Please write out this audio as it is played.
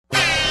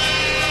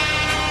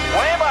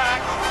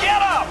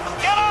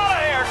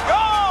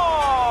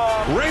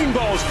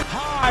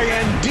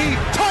high and deep.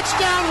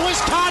 Touchdown,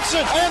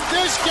 Wisconsin! And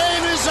this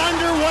game is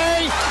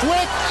underway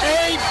with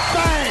a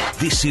bang!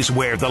 This is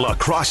where the La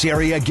Crosse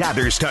area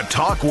gathers to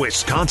talk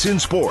Wisconsin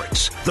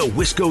sports. The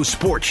Wisco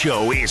Sports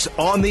Show is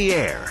on the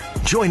air.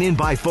 Join in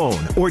by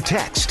phone or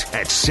text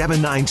at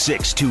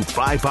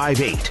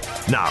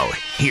 796-2558. Now,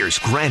 here's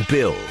Grant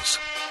Bills.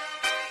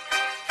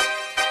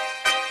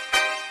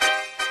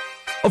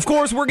 Of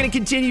course, we're going to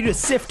continue to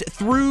sift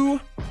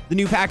through the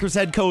new Packers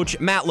head coach,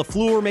 Matt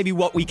LaFleur, maybe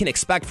what we can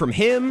expect from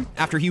him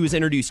after he was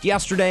introduced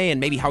yesterday, and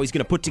maybe how he's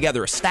going to put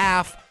together a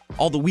staff,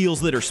 all the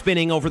wheels that are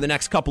spinning over the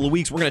next couple of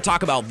weeks. We're going to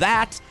talk about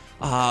that.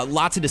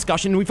 Lots of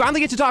discussion. We finally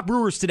get to talk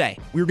Brewers today.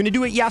 We were going to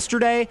do it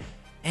yesterday,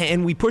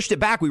 and we pushed it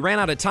back. We ran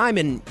out of time,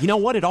 and you know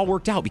what? It all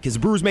worked out because the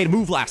Brewers made a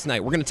move last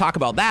night. We're going to talk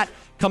about that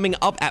coming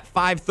up at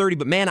 5:30.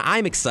 But, man,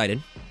 I'm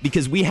excited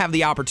because we have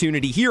the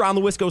opportunity here on the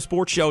Wisco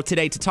Sports Show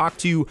today to talk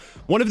to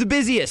one of the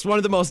busiest, one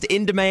of the most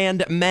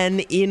in-demand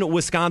men in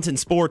Wisconsin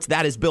sports.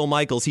 That is Bill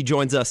Michaels. He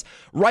joins us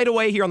right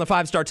away here on the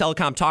 5-Star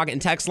Telecom Talk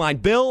and Text line.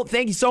 Bill,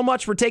 thank you so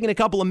much for taking a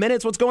couple of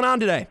minutes. What's going on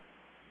today?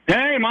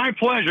 Hey, my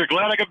pleasure.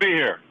 Glad I could be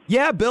here.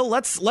 Yeah, Bill,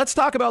 let's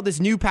talk about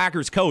this new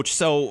Packers coach.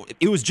 So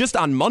it was just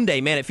on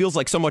Monday, man. It feels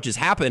like so much has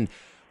happened.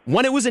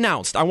 When it was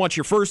announced, I want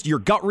your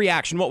gut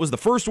reaction. What was the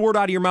first word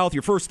out of your mouth,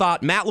 your first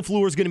thought? Matt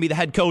LaFleur is going to be the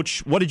head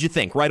coach. What did you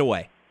think right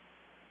away?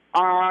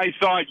 I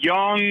thought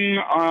Young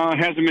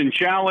hasn't been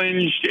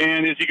challenged,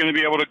 and is he going to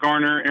be able to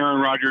garner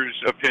Aaron Rodgers'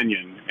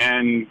 opinion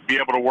and be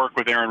able to work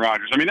with Aaron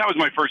Rodgers? I mean, that was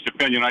my first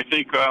opinion. I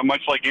think much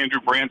like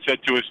Andrew Brandt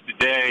said to us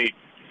today,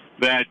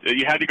 that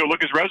you had to go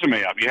look his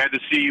resume up. You had to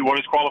see what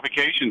his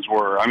qualifications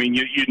were. I mean,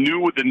 you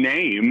knew the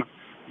name,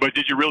 but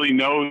did you really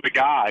know the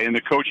guy and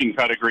the coaching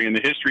pedigree and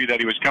the history that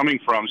he was coming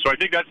from? So I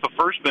think that's the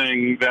first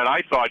thing that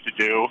I thought to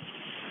do.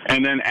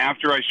 And then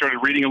after I started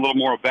reading a little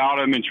more about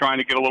him and trying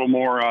to get a little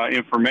more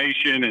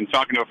information and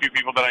talking to a few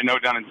people that I know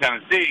down in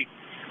Tennessee,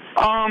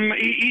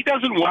 he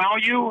doesn't wow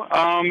you,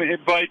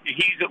 but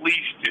he's at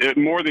least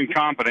more than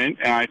competent.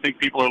 And I think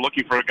people are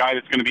looking for a guy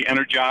that's going to be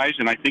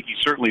energized, and I think he's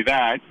certainly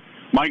that.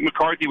 Mike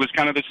McCarthy was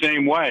kind of the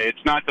same way.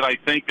 It's not that I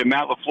think that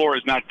Matt LaFleur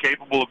is not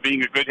capable of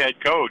being a good head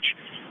coach,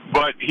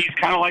 but he's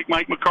kind of like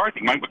Mike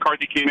McCarthy. Mike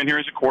McCarthy came in here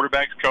as a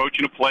quarterback's coach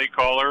and a play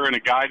caller and a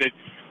guy that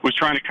was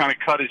trying to kind of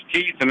cut his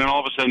teeth, and then all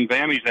of a sudden,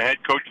 bam, he's the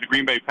head coach of the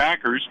Green Bay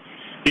Packers.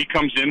 He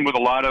comes in with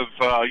a lot of,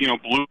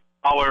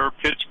 blue-collar,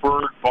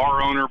 Pittsburgh,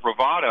 bar owner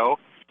bravado,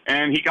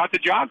 and he got the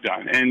job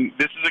done. And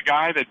this is a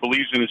guy that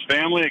believes in his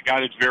family, a guy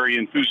that's very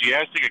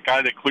enthusiastic, a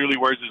guy that clearly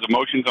wears his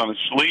emotions on his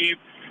sleeve,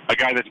 a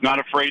guy that's not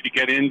afraid to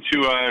get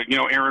into,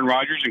 Aaron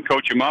Rodgers and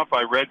coach him up.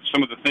 I read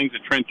some of the things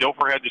that Trent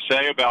Dilfer had to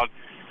say about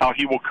how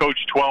he will coach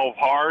 12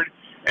 hard.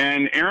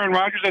 And Aaron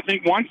Rodgers, I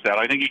think, wants that.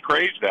 I think he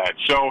craves that.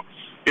 So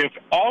if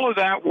all of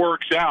that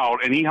works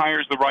out and he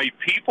hires the right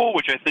people,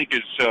 which I think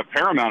is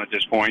paramount at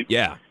this point,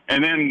 yeah.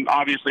 And then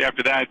obviously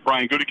after that,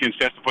 Brian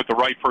Gutekunst has to put the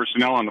right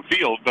personnel on the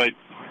field. But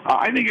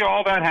I think if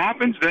all that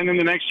happens, then in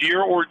the next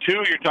year or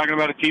two, you're talking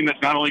about a team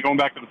that's not only going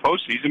back to the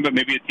postseason, but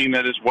maybe a team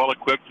that is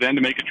well-equipped then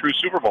to make a true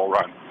Super Bowl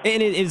run.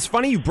 And it's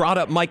funny you brought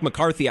up Mike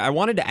McCarthy. I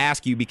wanted to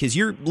ask you, because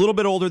you're a little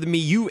bit older than me,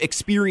 you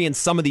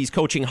experienced some of these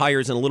coaching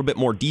hires in a little bit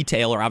more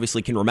detail, or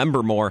obviously can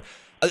remember more.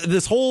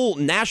 This whole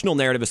national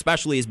narrative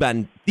especially has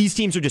been these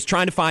teams are just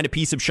trying to find a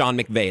piece of Sean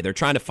McVay. They're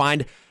trying to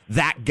find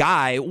that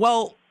guy.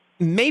 Well,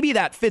 maybe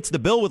that fits the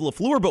bill with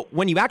LaFleur, but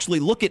when you actually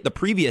look at the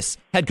previous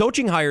head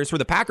coaching hires for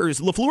the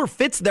Packers, LaFleur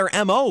fits their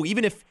MO,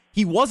 even if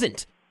he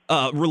wasn't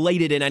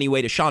related in any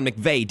way to Sean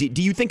McVay.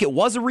 Do you think it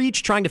was a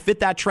reach trying to fit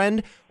that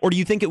trend, or do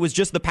you think it was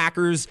just the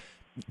Packers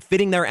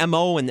fitting their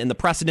MO and the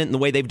precedent and the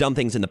way they've done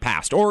things in the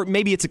past? Or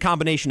maybe it's a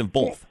combination of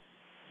both.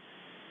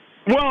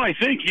 Well, I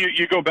think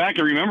you go back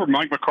and remember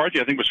Mike McCarthy,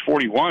 I think, was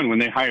 41 when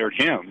they hired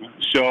him.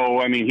 So,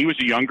 I mean, he was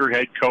a younger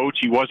head coach.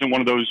 He wasn't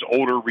one of those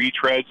older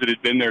retreads that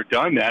had been there,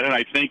 done that. And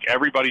I think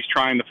everybody's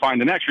trying to find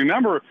the next.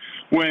 Remember,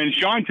 when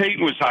Sean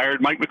Payton was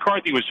hired, Mike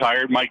McCarthy was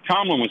hired, Mike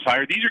Tomlin was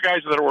hired. These are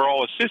guys that were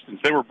all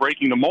assistants. They were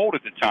breaking the mold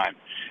at the time.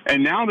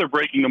 And now they're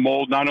breaking the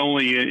mold not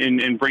only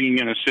in bringing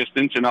in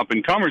assistants and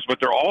up-and-comers, but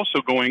they're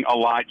also going a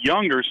lot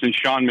younger since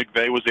Sean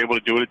McVay was able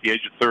to do it at the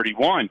age of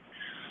 31.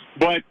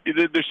 But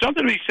there's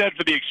something to be said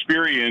for the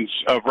experience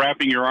of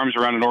wrapping your arms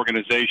around an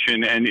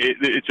organization, and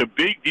it's a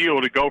big deal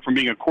to go from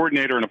being a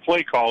coordinator and a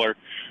play caller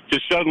to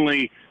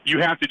suddenly you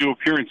have to do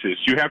appearances.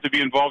 You have to be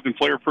involved in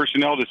player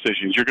personnel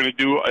decisions. You're going to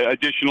do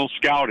additional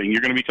scouting.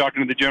 You're going to be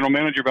talking to the general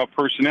manager about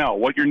personnel,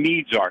 what your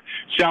needs are,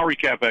 salary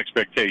cap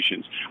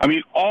expectations. I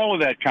mean, all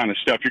of that kind of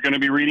stuff. You're going to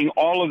be reading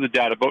all of the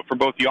data for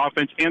both the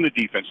offense and the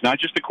defense, not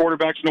just the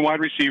quarterbacks and the wide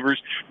receivers,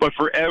 but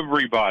for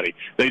everybody.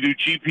 They do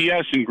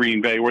GPS in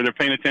Green Bay where they're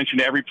paying attention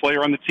to every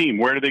player on the team.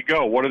 Where do they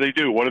go? What do they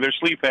do? What are their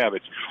sleep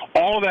habits?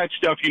 All of that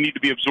stuff you need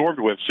to be absorbed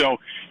with. So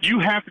you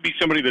have to be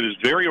somebody that is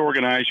very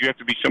organized. You have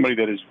to be somebody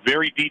that is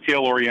very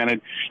detail-oriented.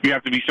 You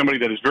have to be somebody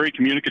that is very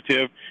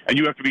communicative, and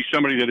you have to be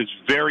somebody that is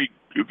very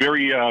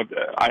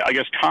I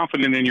guess,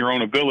 confident in your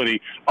own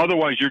ability.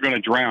 Otherwise, you're going to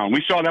drown.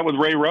 We saw that with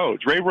Ray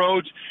Rhodes. Ray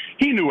Rhodes,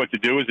 he knew what to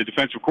do as a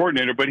defensive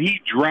coordinator, but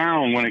he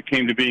drowned when it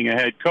came to being a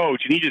head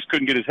coach, and he just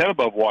couldn't get his head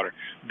above water.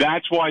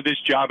 That's why this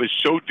job is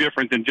so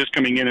different than just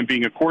coming in and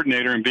being a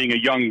coordinator and being a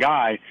young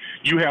guy.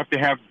 You have to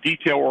have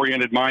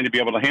detail-oriented mind to be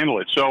able to handle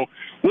it. So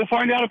we'll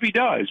find out if he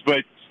does,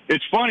 but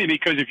it's funny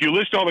because if you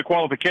list all the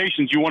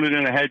qualifications, you wanted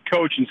in a head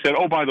coach and said,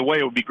 oh, by the way,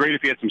 it would be great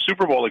if he had some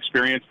Super Bowl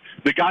experience.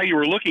 The guy you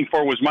were looking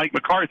for was Mike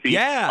McCarthy.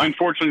 Yeah.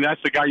 Unfortunately,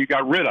 that's the guy you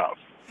got rid of.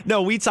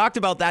 No, we talked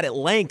about that at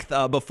length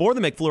before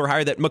the McFleur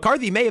hire, that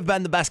McCarthy may have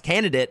been the best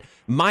candidate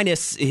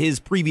minus his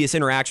previous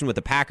interaction with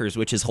the Packers,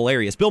 which is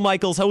hilarious. Bill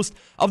Michaels, host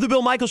of The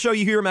Bill Michaels Show.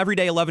 You hear him every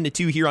day, 11 to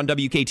 2 here on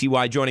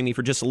WKTY, joining me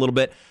for just a little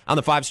bit on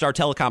the 5-Star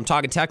Telecom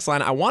Talk and Text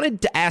line. I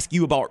wanted to ask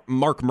you about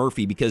Mark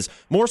Murphy because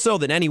more so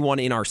than anyone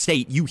in our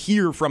state, you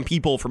hear from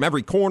people from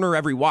every corner,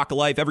 every walk of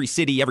life, every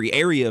city, every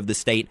area of the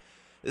state.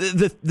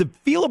 The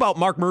feel about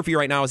Mark Murphy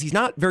right now is he's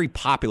not very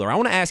popular. I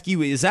want to ask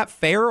you, is that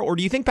fair, or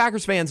do you think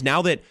Packers fans,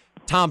 now that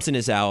Thompson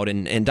is out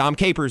and Dom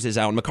Capers is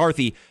out and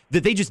McCarthy,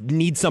 that they just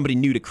need somebody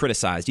new to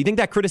criticize? Do you think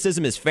that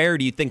criticism is fair, or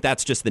do you think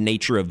that's just the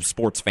nature of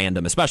sports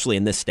fandom, especially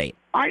in this state?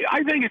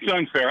 I think it's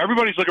unfair.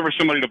 Everybody's looking for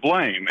somebody to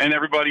blame, and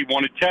everybody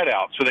wanted Ted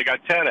out, so they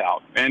got Ted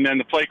out. And then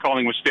the play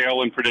calling was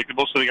stale and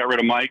predictable, so they got rid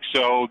of Mike,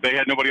 so they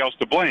had nobody else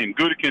to blame.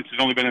 Gutekunst has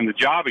only been in the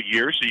job a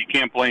year, so you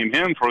can't blame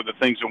him for the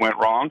things that went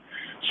wrong.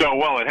 So,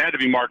 well, it had to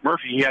be Mark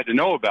Murphy. He had to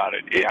know about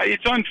it.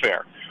 It's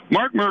unfair.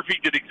 Mark Murphy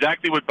did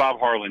exactly what Bob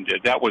Harlan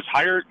did. That was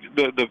hire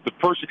the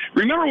person.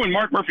 Remember when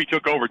Mark Murphy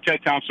took over, Ted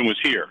Thompson was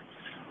here.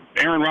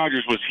 Aaron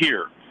Rodgers was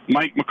here.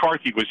 Mike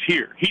McCarthy was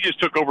here. He just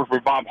took over for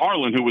Bob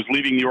Harlan, who was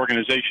leaving the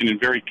organization in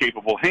very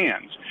capable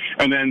hands.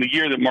 And then the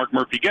year that Mark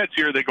Murphy gets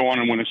here, they go on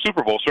and win a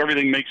Super Bowl. So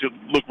everything makes it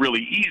look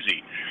really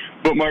easy.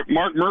 But Mark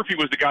Murphy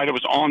was the guy that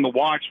was on the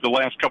watch the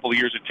last couple of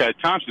years of Ted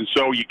Thompson.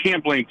 So you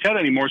can't blame Ted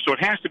anymore. So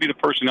it has to be the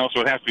personnel.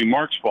 So it has to be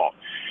Mark's fault.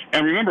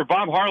 And remember,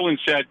 Bob Harlan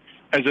said,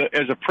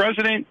 as a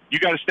president, you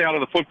got to stay out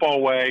of the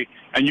football way,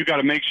 and you got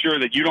to make sure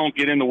that you don't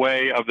get in the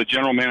way of the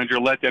general manager.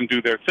 Let them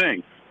do their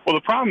thing. Well,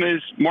 the problem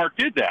is Mark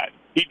did that.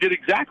 He did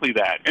exactly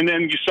that. And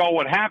then you saw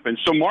what happened.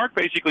 So Mark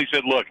basically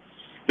said, look,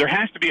 there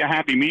has to be a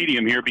happy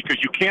medium here because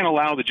you can't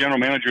allow the general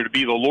manager to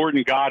be the Lord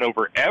and God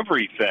over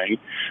everything,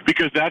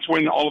 because that's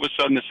when all of a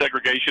sudden the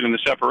segregation and the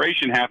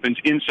separation happens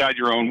inside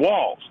your own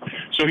walls.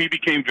 So he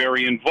became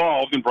very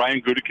involved, and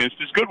Brian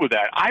Gutekunst is good with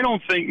that. I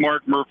don't think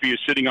Mark Murphy is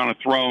sitting on a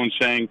throne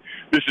saying,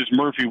 this is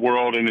Murphy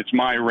world and it's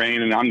my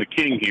reign and I'm the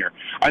king here.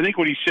 I think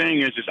what he's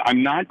saying is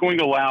I'm not going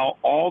to allow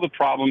all the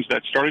problems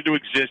that started to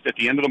exist at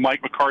the end of the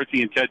Mike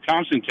McCarthy and Ted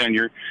Thompson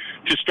tenure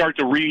to start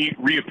to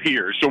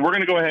reappear. So we're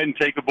going to go ahead and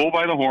take the bull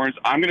by the horns.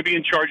 I'm going to be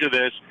in charge of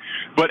this.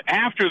 But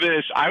after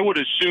this, I would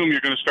assume you're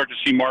going to start to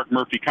see Mark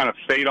Murphy kind of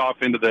fade off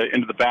into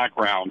the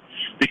background,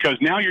 because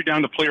now you're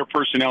down to player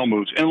personnel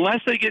moves.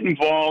 Unless they get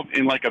involved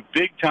in like a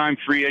big-time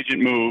free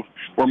agent move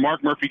where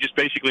Mark Murphy just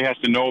basically has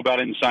to know about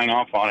it and sign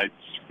off on it,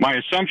 my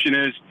assumption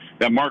is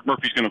that Mark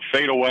Murphy's going to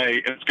fade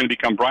away, and it's going to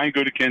become Brian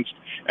Gutekunst,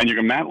 and you're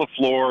going to Matt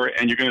LaFleur,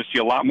 and you're going to see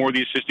a lot more of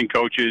the assistant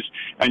coaches,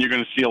 and you're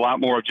going to see a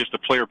lot more of just the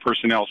player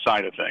personnel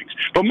side of things.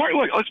 But Mark,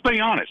 look, let's be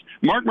honest.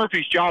 Mark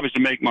Murphy's job is to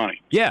make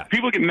money. Yeah.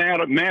 People get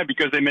mad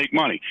because they make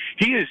money.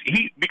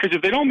 Because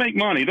if they don't make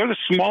money, they're the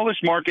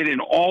smallest market in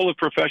all of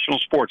professional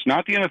sports,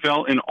 not the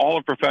NFL, in all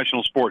of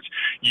professional sports.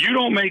 You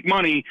don't make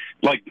money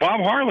like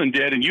Bob Harlan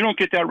did, and you don't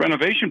get that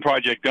renovation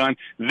project done,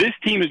 this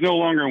team is no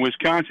longer in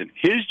Wisconsin.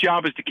 His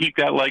job is to keep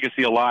that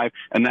legacy alive,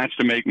 and that's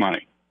to make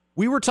money.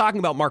 We were talking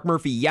about Mark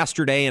Murphy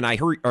yesterday, and I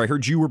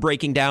heard you were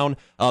breaking down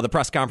the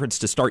press conference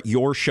to start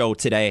your show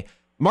today.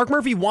 Mark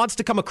Murphy wants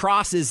to come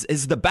across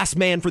as the best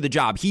man for the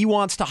job. He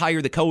wants to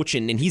hire the coach,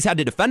 and he's had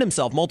to defend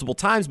himself multiple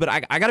times. But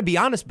I got to be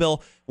honest,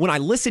 Bill, when I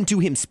listen to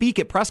him speak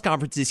at press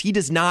conferences, he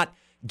does not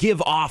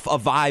give off a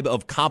vibe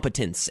of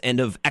competence and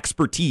of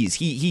expertise.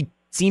 He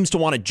seems to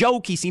want to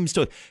joke. He seems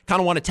to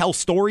kind of want to tell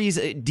stories.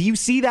 Do you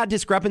see that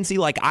discrepancy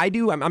like I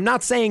do? I'm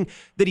not saying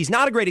that he's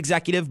not a great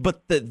executive,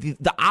 but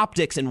the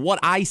optics and what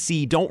I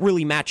see don't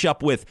really match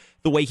up with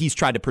the way he's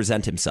tried to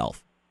present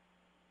himself.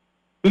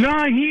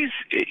 No, he's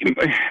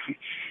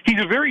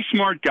a very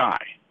smart guy.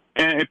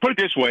 And put it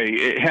this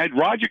way, had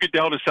Roger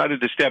Goodell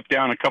decided to step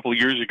down a couple of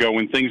years ago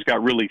when things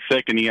got really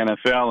thick in the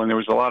NFL and there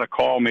was a lot of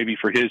call maybe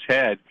for his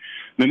head,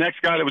 the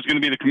next guy that was going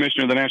to be the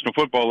commissioner of the National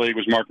Football League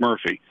was Mark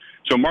Murphy.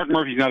 So Mark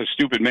Murphy's not a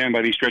stupid man by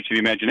any stretch of the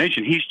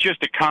imagination. He's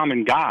just a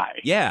common guy.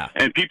 Yeah.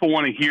 And people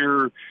want to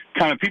hear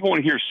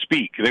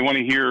speak. They want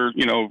to hear,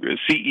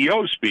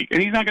 CEOs speak.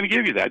 And he's not going to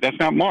give you that. That's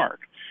not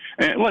Mark.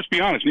 And let's be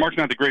honest, Mark's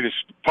not the greatest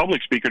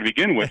public speaker to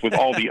begin with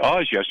all the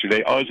uhs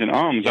yesterday, uhs and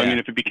ums. Yeah. I mean,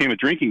 if it became a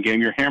drinking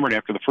game, you're hammered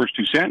after the first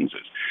two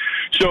sentences.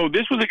 So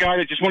this was a guy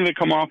that just wanted to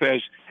come off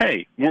as,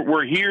 hey,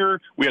 we're here.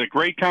 We had a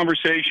great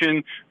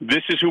conversation.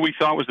 This is who we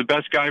thought was the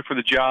best guy for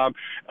the job.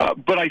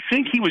 But I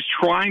think he was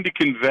trying to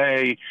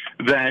convey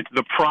that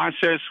the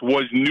process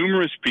was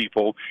numerous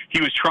people.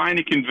 He was trying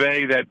to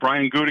convey that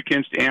Brian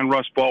Gutekunst and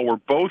Russ Ball were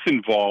both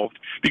involved.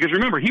 Because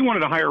remember, he wanted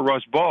to hire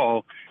Russ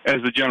Ball as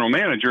the general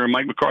manager, and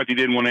Mike McCarthy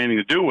didn't want anything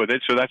to do with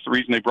it, so that's the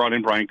reason they brought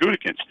in Brian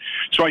Gutekunst.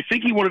 So I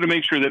think he wanted to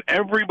make sure that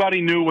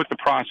everybody knew what the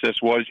process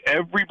was,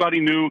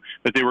 everybody knew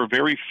that they were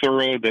very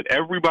thorough, that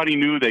everybody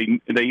knew they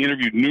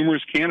interviewed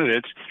numerous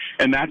candidates,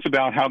 and that's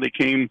about how they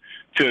came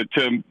to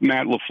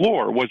Matt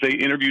LaFleur, was they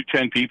interviewed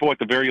 10 people at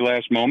the very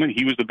last moment.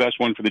 He was the best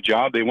one for the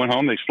job. They went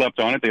home, they slept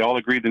on it, they all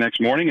agreed the next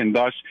morning, and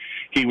thus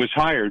he was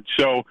hired.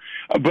 So,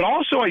 but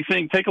also I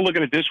think, take a look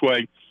at it this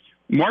way,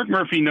 Mark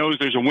Murphy knows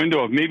there's a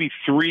window of maybe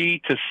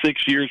 3 to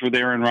 6 years with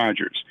Aaron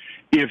Rodgers.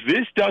 If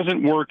this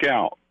doesn't work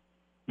out,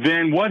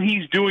 then what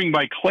he's doing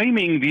by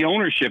claiming the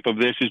ownership of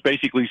this is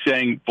basically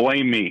saying,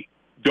 blame me.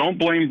 Don't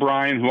blame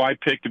Brian, who I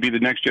picked to be the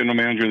next general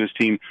manager of this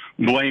team.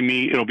 Blame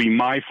me. It'll be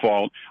my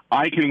fault.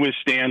 I can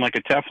withstand, like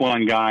a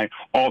Teflon guy,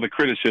 all the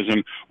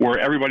criticism, where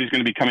everybody's going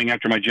to be coming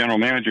after my general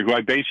manager, who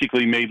I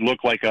basically made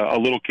look like a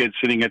little kid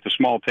sitting at the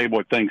small table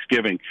at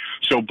Thanksgiving.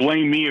 So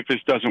blame me if this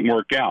doesn't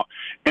work out.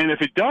 And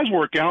if it does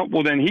work out,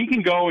 well, then he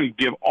can go and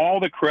give all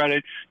the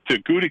credit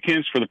to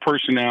Gutekunst for the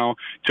personnel,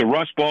 to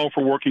Russ Ball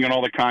for working on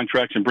all the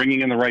contracts and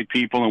bringing in the right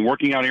people and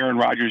working out Aaron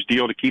Rodgers'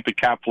 deal to keep the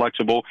cap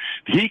flexible.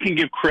 He can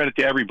give credit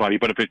to everybody,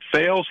 but if it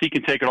fails, he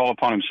can take it all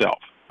upon himself.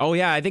 Oh,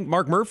 yeah, I think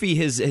Mark Murphy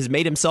has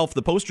made himself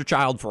the poster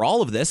child for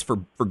all of this, for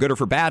good or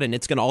for bad, and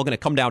it's all going to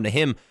come down to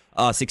him,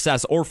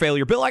 success or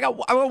failure. Bill, I got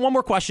one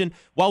more question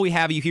while we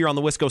have you here on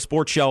the Wisco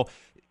Sports Show.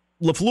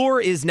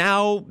 LaFleur is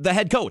now the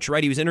head coach,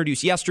 right? He was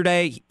introduced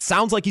yesterday.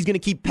 Sounds like he's going to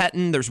keep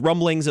Pettine. There's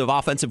rumblings of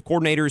offensive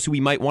coordinators who he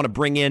might want to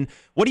bring in.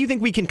 What do you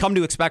think we can come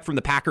to expect from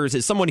the Packers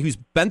as someone who's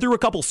been through a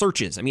couple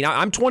searches? I mean,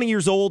 I'm 20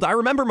 years old. I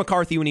remember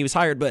McCarthy when he was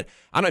hired, but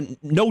I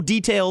don't no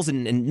details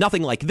and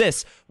nothing like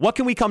this. What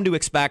can we come to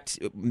expect?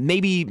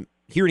 Maybe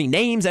hear any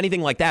names,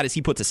 anything like that, as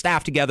he puts a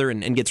staff together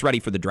and gets ready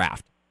for the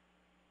draft?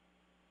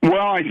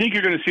 Well, I think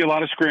you're going to see a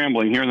lot of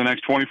scrambling here in the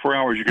next 24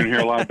 hours. You're going to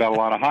hear a lot about a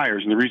lot of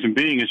hires. And the reason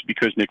being is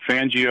because Nick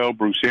Fangio,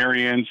 Bruce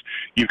Arians,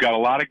 you've got a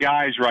lot of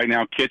guys right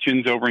now,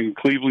 Kitchens over in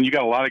Cleveland. You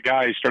got a lot of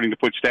guys starting to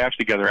put staffs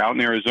together. Out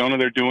in Arizona,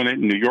 they're doing it.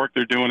 In New York,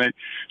 they're doing it.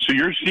 So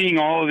you're seeing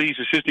all of these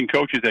assistant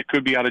coaches that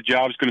could be out of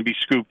jobs going to be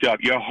scooped up.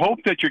 You hope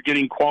that you're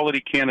getting quality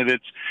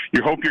candidates.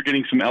 You hope you're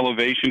getting some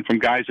elevation from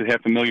guys that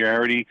have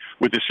familiarity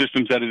with the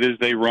systems that it is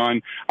they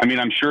run. I mean,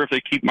 I'm sure if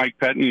they keep Mike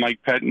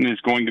Pettine is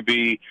going to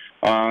be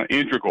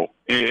integral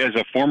as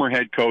a former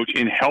head coach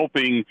in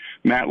helping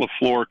Matt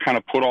LaFleur kind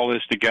of put all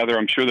this together.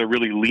 I'm sure they're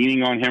really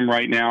leaning on him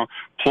right now.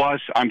 Plus,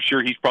 I'm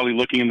sure he's probably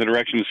looking in the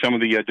direction of some of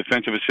the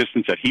defensive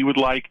assistants that he would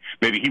like.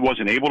 Maybe he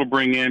wasn't able to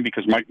bring in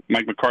because Mike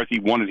McCarthy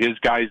wanted his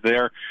guys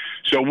there.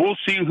 So we'll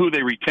see who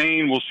they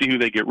retain. We'll see who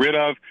they get rid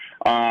of.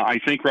 I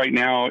think right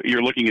now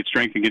you're looking at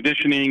strength and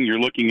conditioning. You're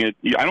looking at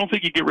 – I don't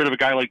think you get rid of a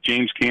guy like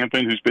James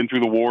Campen, who's been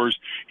through the wars.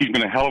 He's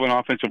been a hell of an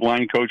offensive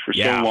line coach for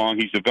so long.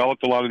 He's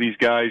developed a lot of these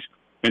guys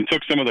and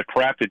took some of the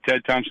crap that Ted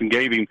Thompson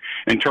gave him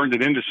and turned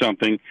it into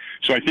something.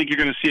 So I think you're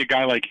going to see a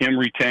guy like him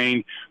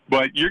retained.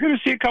 But you're going to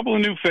see a couple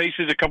of new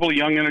faces, a couple of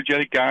young,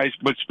 energetic guys,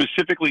 but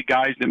specifically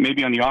guys that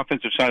maybe on the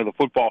offensive side of the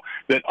football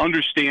that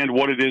understand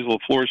what it is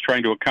LaFleur is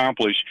trying to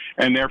accomplish,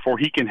 and therefore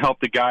he can help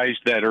the guys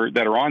that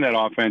are on that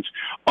offense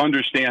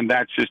understand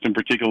that system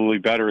particularly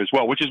better as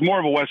well, which is more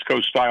of a West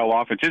Coast style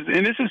offense.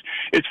 And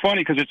it's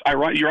funny because it's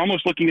ironic. You're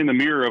almost looking in the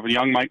mirror of a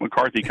young Mike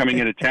McCarthy coming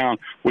into town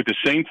with the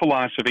same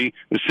philosophy,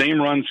 the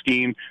same run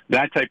scheme,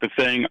 that type of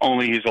thing,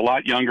 only he's a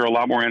lot younger, a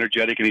lot more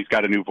energetic, and he's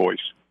got a new voice.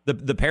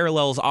 The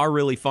parallels are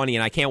really funny,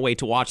 and I can't wait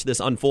to watch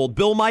this unfold.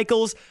 Bill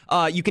Michaels,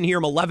 you can hear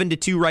him 11 to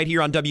 2 right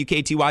here on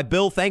WKTY.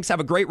 Bill, thanks. Have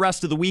a great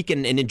rest of the week,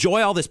 and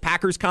enjoy all this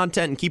Packers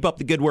content, and keep up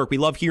the good work. We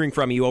love hearing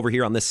from you over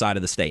here on this side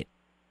of the state.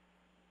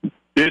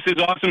 This is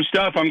awesome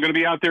stuff. I'm going to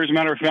be out there, as a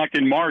matter of fact,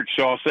 in March,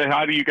 so I'll say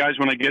hi to you guys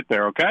when I get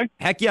there, okay?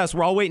 Heck yes.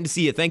 We're all waiting to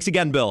see you. Thanks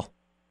again, Bill.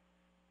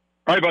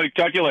 All right, buddy.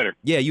 Talk to you later.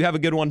 Yeah, you have a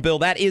good one, Bill.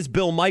 That is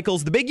Bill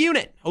Michaels, the big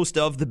unit, host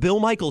of The Bill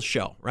Michaels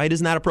Show, right?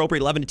 Isn't that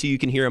appropriate? 11 to 2, you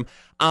can hear him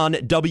on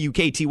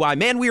WKTY.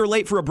 Man, we were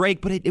late for a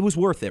break, but it was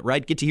worth it,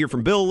 right? Get to hear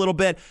from Bill a little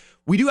bit.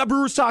 We do have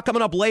Brewers Talk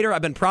coming up later.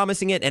 I've been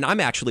promising it, and I'm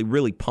actually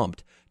really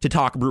pumped to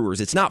talk Brewers.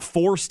 It's not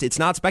forced. It's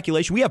not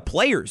speculation. We have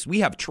players.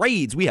 We have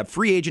trades. We have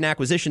free agent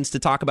acquisitions to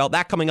talk about.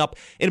 That coming up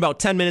in about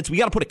 10 minutes. We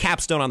got to put a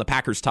capstone on the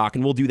Packers talk,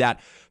 and we'll do that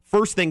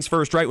first things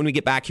first, right when we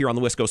get back here on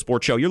the Wisco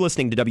Sports Show. You're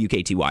listening to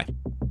WKTY.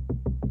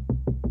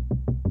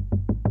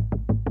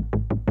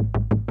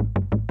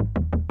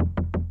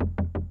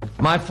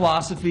 My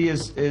philosophy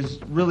is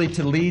really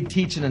to lead,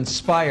 teach, and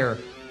inspire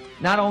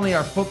not only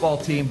our football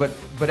team, but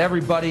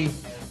everybody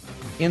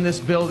in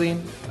this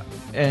building.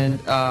 And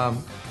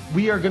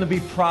we are going to be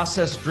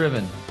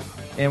process-driven.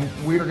 And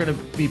we are going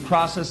to be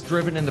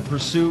process-driven in the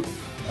pursuit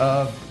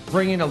of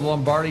bringing a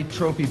Lombardi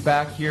trophy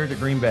back here to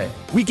Green Bay.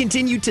 We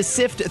continue to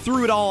sift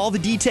through it all the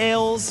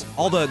details,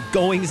 all the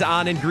goings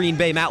on in Green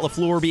Bay. Matt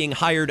LaFleur being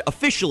hired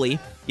officially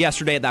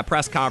yesterday at that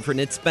press conference.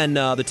 It's been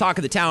the talk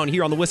of the town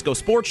here on the Wisco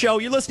Sports Show.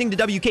 You're listening to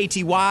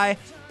WKTY.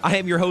 I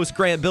am your host,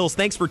 Grant Bills.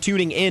 Thanks for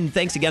tuning in.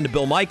 Thanks again to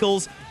Bill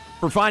Michaels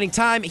for finding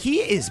time. He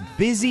is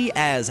busy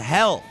as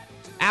hell.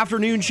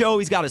 Afternoon show,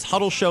 he's got his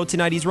huddle show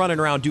tonight. He's running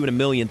around doing a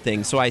million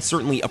things, so I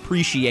certainly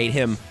appreciate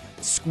him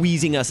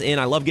squeezing us in.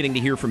 I love getting to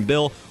hear from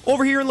Bill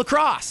over here in La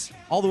Crosse,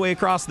 all the way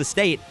across the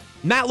state.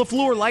 Matt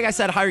LaFleur, like I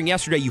said, hiring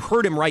yesterday, you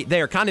heard him right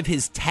there, kind of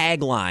his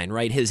tagline,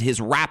 right?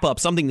 His wrap-up,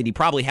 something that he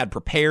probably had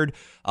prepared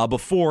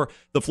before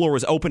the floor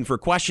was open for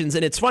questions.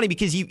 And it's funny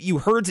because you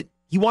heard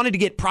he wanted to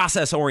get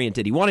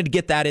process-oriented. He wanted to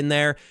get that in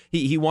there.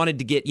 He wanted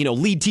to get,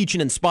 lead, teach,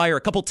 and inspire,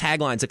 a couple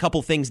taglines, a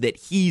couple things that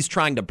he's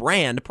trying to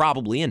brand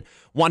probably, and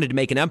wanted to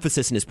make an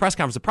emphasis in his press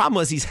conference. The problem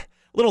was he's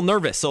a little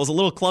nervous, so it was a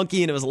little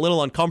clunky and it was a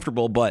little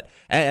uncomfortable, but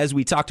as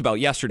we talked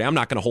about yesterday, I'm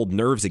not going to hold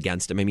nerves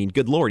against him. I mean,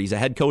 good Lord, he's a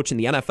head coach in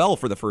the NFL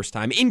for the first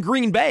time in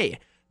Green Bay,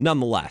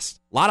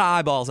 nonetheless. A lot of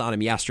eyeballs on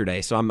him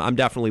yesterday, so I'm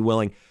definitely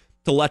willing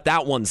to let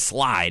that one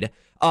slide,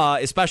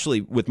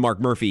 especially with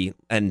Mark Murphy,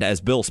 and as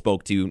Bill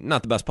spoke to,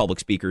 not the best public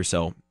speaker,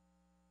 so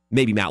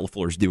maybe Matt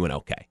LaFleur's doing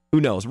okay. Who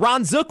knows?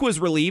 Ron Zook was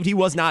relieved. He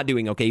was not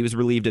doing okay. He was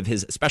relieved of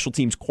his special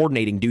teams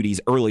coordinating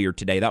duties earlier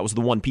today. That was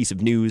the one piece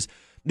of news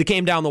that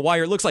came down the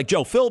wire. It looks like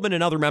Joe Philbin,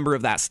 another member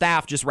of that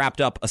staff, just wrapped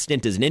up a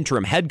stint as an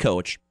interim head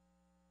coach.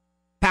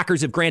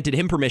 Packers have granted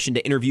him permission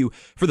to interview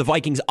for the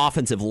Vikings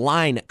offensive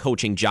line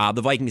coaching job.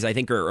 The Vikings, I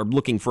think, are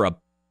looking for a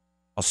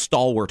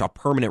stalwart, a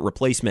permanent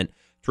replacement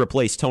to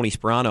replace Tony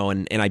Sperano.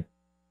 And I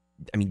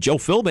mean, Joe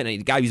Philbin, a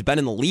guy who's been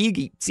in the league,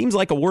 he seems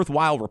like a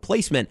worthwhile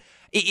replacement.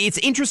 It's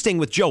interesting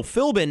with Joe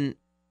Philbin,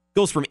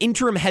 goes from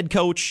interim head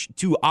coach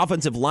to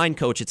offensive line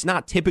coach. It's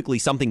not typically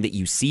something that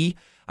you see.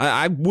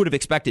 I would have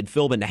expected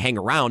Philbin to hang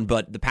around,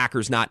 but the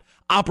Packers not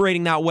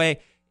operating that way.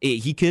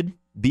 He could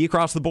be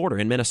across the border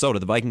in Minnesota.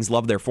 The Vikings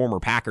love their former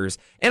Packers.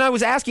 And I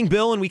was asking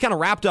Bill, and we kind of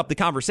wrapped up the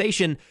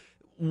conversation,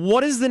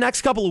 what is the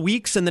next couple of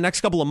weeks and the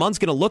next couple of months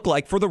going to look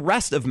like for the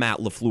rest of Matt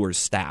LaFleur's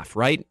staff,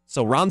 right?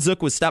 So Ron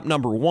Zook was step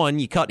number one.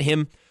 You cut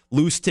him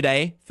loose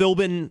today.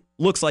 Philbin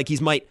looks like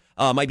he's might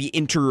be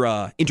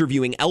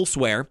interviewing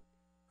elsewhere.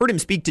 Heard him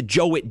speak to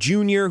Joe Witt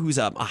Jr., who's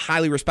a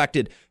highly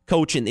respected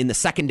coach in the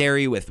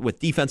secondary with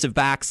defensive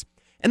backs.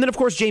 And then, of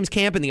course, James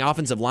Campen, the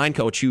offensive line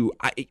coach, who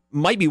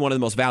might be one of the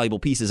most valuable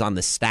pieces on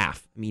this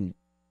staff. I mean,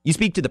 you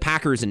speak to the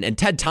Packers and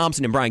Ted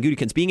Thompson and Brian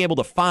Gutekunst being able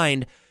to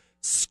find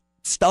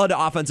stud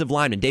offensive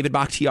linemen, David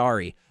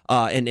Bakhtiari,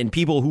 and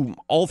people who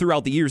all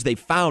throughout the years they've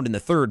found in the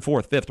 3rd,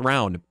 4th, 5th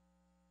round.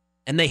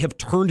 And they have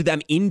turned them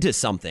into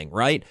something,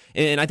 right?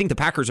 And I think the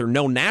Packers are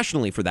known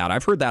nationally for that.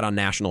 I've heard that on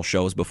national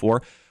shows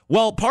before.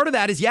 Well, part of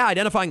that is,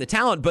 identifying the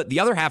talent, but the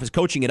other half is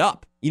coaching it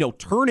up.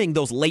 Turning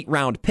those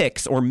late-round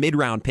picks or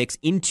mid-round picks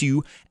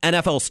into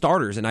NFL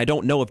starters. And I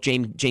don't know if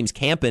James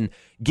Campen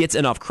gets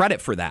enough credit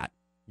for that.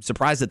 I'm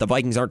surprised that the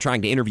Vikings aren't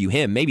trying to interview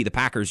him. Maybe the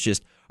Packers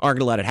just aren't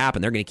going to let it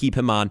happen. They're going to keep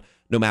him on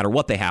no matter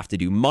what they have to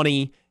do.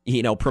 Money,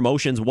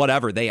 promotions,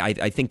 whatever.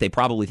 I think they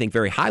probably think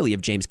very highly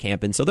of James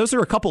Campen. So those are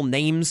a couple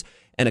names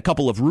and a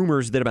couple of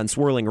rumors that have been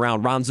swirling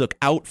around. Ron Zook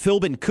out.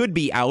 Philbin could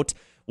be out.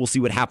 We'll see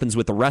what happens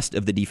with the rest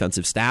of the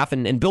defensive staff.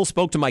 And Bill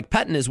spoke to Mike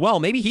Pettin as well.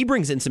 Maybe he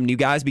brings in some new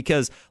guys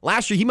because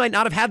last year he might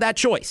not have had that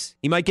choice.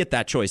 He might get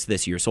that choice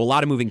this year. So a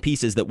lot of moving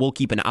pieces that we'll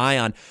keep an eye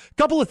on. A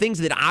couple of things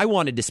that I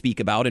wanted to speak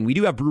about, and we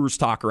do have Brewers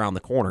talk around the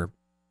corner.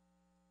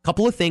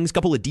 Couple of things,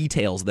 couple of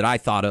details that I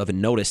thought of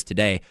and noticed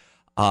today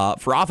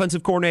for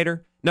offensive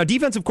coordinator. Now,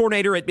 defensive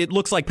coordinator, it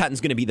looks like Pettin's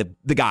going to be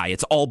the guy.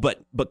 It's all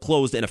but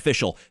closed and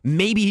official.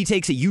 Maybe he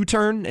takes a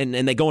U-turn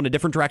and they go in a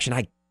different direction.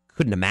 I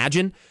couldn't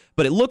imagine.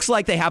 But it looks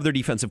like they have their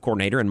defensive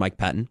coordinator in Mike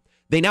Pettin.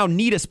 They now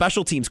need a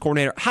special teams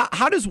coordinator.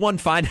 How does one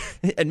find,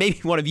 and maybe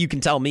one of you can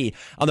tell me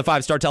on the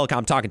 5-Star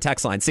Telecom Talk and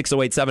Text line,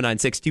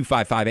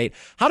 608-796-2558,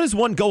 how does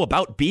one go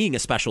about being a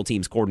special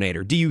teams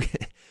coordinator? Do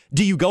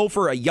you go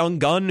for a young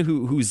gun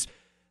who's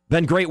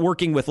been great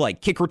working with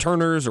like kick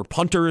returners or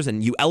punters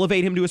and you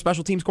elevate him to a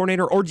special teams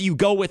coordinator? Or do you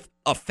go with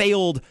a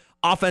failed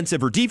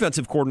offensive or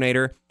defensive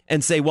coordinator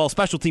and say, well,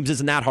 special teams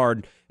isn't that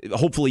hard.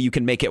 Hopefully you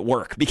can make it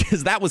work?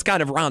 Because that was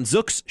kind of Ron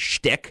Zook's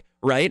shtick,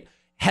 right?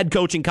 Head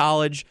coach in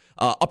college,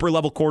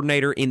 upper-level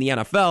coordinator in the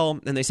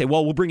NFL, and they say,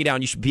 well, we'll bring you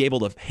down. You should be able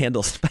to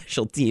handle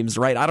special teams,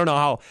 right? I don't know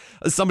how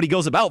somebody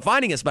goes about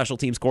finding a special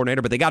teams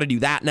coordinator, but they got to do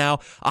that now.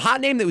 A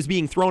hot name that was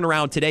being thrown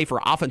around today for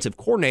offensive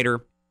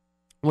coordinator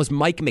was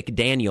Mike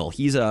McDaniel.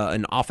 He's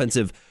an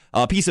offensive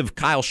piece of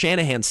Kyle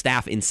Shanahan's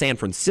staff in San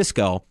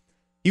Francisco.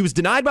 He was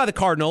denied by the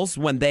Cardinals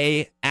when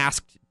they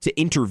asked to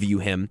interview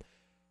him.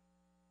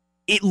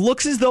 It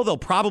looks as though they'll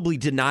probably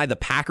deny the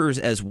Packers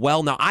as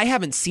well. Now, I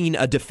haven't seen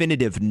a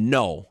definitive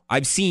no.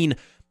 I've seen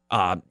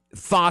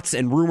thoughts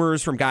and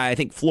rumors from I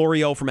think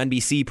Florio from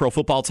NBC Pro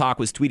Football Talk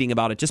was tweeting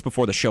about it just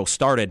before the show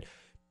started.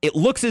 It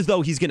looks as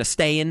though he's going to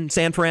stay in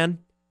San Fran,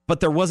 but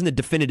there wasn't a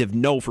definitive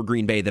no for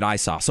Green Bay that I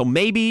saw. So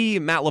maybe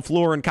Matt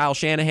LaFleur and Kyle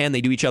Shanahan,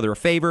 they do each other a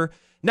favor.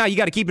 Now, you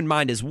got to keep in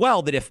mind as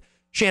well that if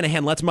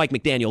Shanahan lets Mike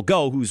McDaniel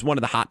go, who's one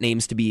of the hot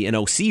names to be an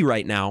OC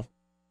right now,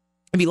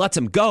 if he lets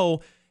him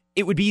go,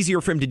 it would be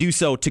easier for him to do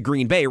so to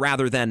Green Bay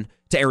rather than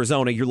to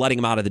Arizona. You're letting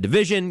him out of the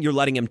division. You're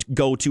letting him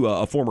go to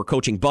a former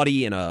coaching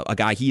buddy and a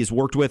guy he has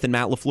worked with in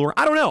Matt LaFleur.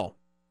 I don't know.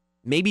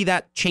 Maybe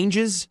that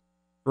changes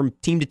from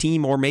team to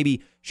team, or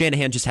maybe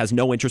Shanahan just has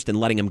no interest in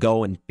letting him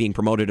go and being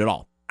promoted at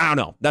all. I don't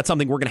know. That's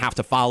something we're going to have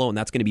to follow, and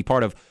that's going to be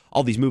part of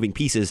all these moving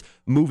pieces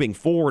moving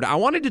forward. I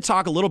wanted to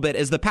talk a little bit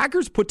as the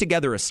Packers put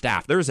together a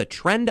staff. There is a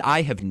trend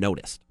I have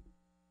noticed,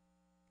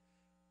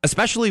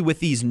 especially with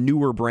these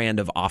newer brand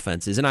of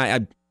offenses. And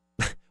I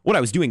what I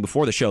was doing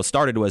before the show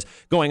started was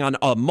going on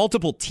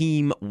multiple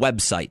team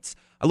websites.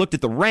 I looked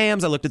at the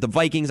Rams, I looked at the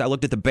Vikings, I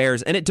looked at the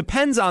Bears, and it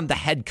depends on the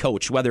head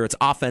coach, whether it's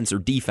offense or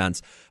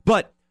defense.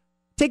 But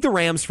take the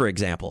Rams, for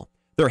example.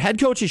 Their head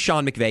coach is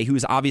Sean McVay, who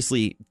is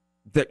obviously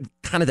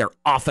kind of their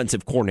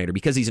offensive coordinator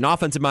because he's an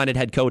offensive-minded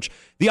head coach.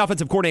 The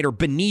offensive coordinator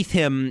beneath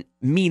him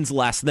means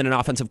less than an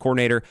offensive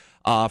coordinator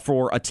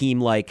for a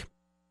team like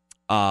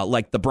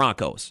the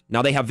Broncos.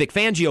 Now, they have Vic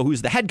Fangio,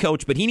 who's the head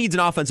coach, but he needs an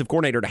offensive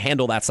coordinator to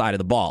handle that side of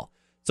the ball.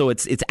 So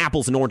it's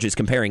apples and oranges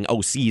comparing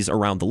OCs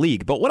around the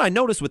league. But what I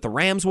noticed with the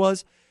Rams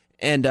was,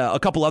 and a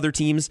couple other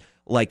teams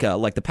like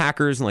the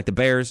Packers and like the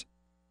Bears,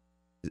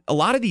 a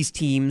lot of these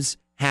teams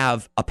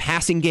have a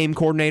passing game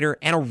coordinator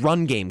and a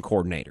run game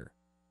coordinator.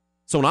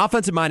 So an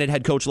offensive-minded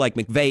head coach like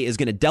McVay is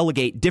going to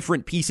delegate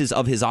different pieces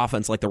of his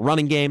offense, like the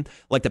running game,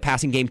 like the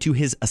passing game, to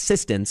his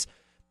assistants,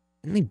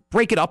 and they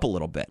break it up a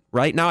little bit,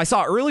 right? Now, I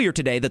saw earlier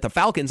today that the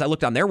Falcons, I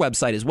looked on their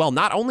website as well,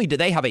 not only do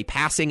they have a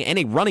passing and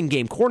a running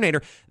game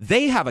coordinator,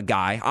 they have a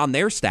guy on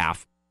their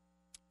staff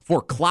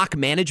for clock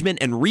management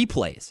and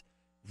replays,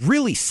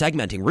 really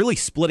segmenting, really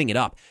splitting it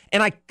up.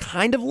 And I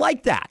kind of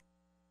like that.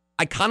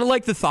 I kind of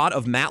like the thought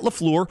of Matt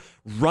LaFleur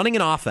running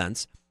an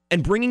offense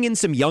and bringing in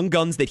some young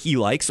guns that he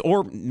likes,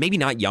 or maybe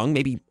not young,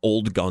 maybe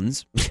old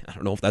guns. I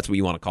don't know if that's what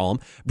you want to call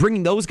them.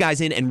 Bringing those guys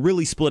in and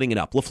really splitting it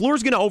up.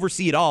 LaFleur's going to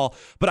oversee it all,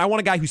 but I want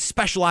a guy who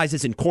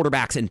specializes in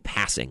quarterbacks and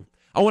passing.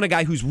 I want a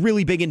guy who's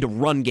really big into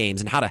run games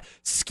and how to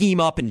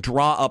scheme up and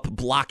draw up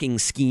blocking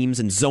schemes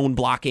and zone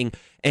blocking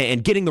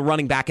and getting the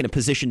running back in a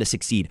position to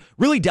succeed.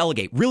 Really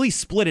delegate, really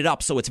split it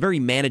up so it's very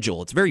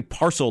manageable. It's very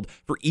parceled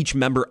for each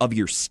member of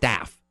your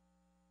staff.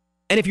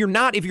 And if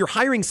you're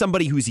hiring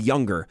somebody who's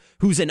younger,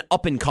 who's an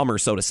up-and-comer,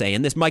 so to say,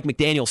 and this Mike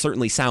McDaniel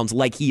certainly sounds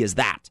like he is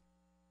that,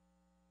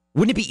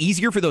 wouldn't it be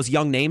easier for those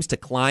young names to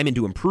climb and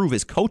to improve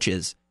as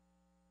coaches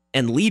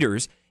and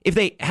leaders if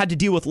they had to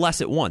deal with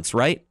less at once,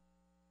 right?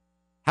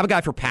 Have a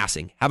guy for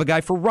passing. Have a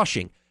guy for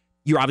rushing.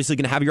 You're obviously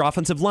going to have your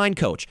offensive line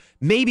coach.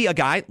 Maybe a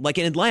guy like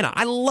in Atlanta.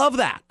 I love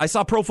that. I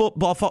saw Pro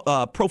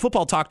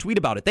Football Talk tweet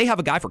about it. They have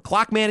a guy for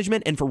clock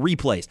management and for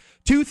replays.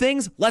 Two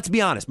things, let's be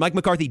honest, Mike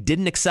McCarthy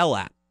didn't excel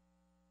at.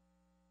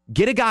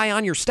 Get a guy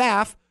on your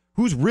staff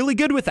who's really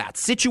good with that,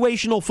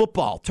 situational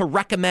football, to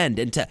recommend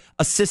and to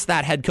assist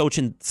that head coach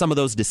in some of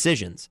those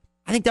decisions.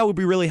 I think that would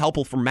be really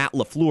helpful for Matt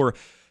LaFleur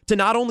to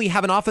not only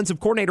have an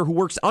offensive coordinator who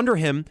works under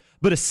him,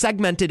 but a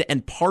segmented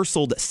and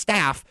parceled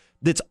staff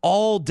that's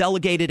all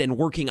delegated and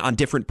working on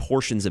different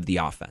portions of the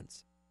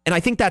offense. And I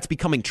think that's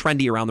becoming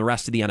trendy around the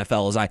rest of the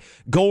NFL as I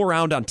go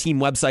around on team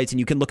websites and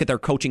you can look at their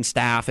coaching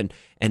staff and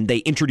they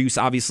introduce,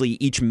 obviously,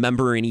 each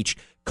member and each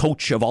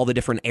coach of all the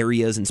different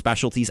areas and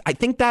specialties. I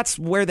think that's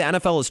where the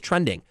NFL is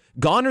trending.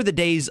 Gone are the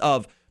days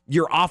of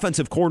your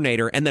offensive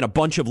coordinator and then a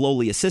bunch of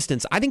lowly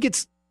assistants. I think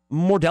it's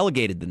more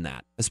delegated than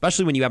that,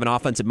 especially when you have an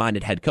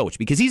offensive-minded head coach,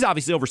 because he's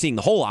obviously overseeing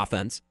the whole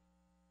offense.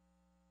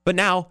 But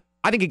now,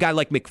 I think a guy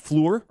like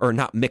LaFleur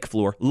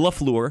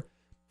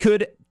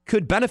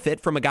could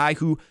benefit from a guy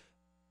who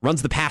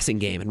runs the passing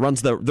game and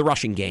runs the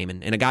rushing game,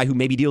 and a guy who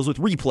maybe deals with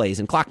replays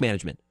and clock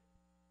management.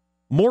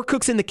 More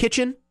cooks in the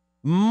kitchen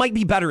might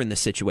be better in this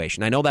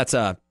situation. I know that's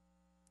kind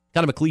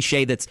of a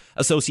cliche that's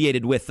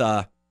associated with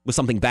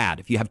something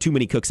bad if you have too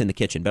many cooks in the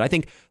kitchen. But I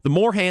think the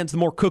more hands, the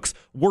more cooks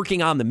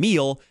working on the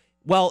meal,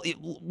 well,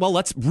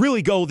 let's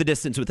really go the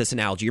distance with this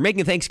analogy. You're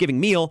making a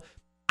Thanksgiving meal.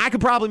 I could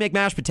probably make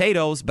mashed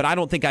potatoes, but I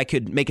don't think I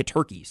could make a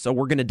turkey. So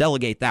we're going to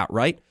delegate that,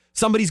 right?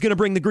 Somebody's going to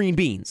bring the green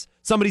beans.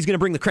 Somebody's going to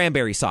bring the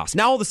cranberry sauce.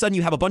 Now all of a sudden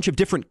you have a bunch of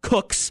different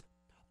cooks,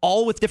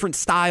 all with different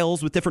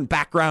styles, with different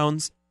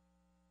backgrounds.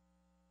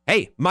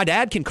 Hey, my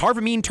dad can carve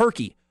a mean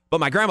turkey, but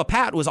my grandma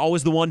Pat was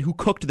always the one who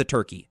cooked the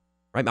turkey,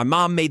 right? My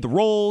mom made the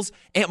rolls.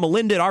 Aunt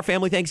Melinda at our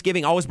family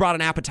Thanksgiving always brought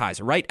an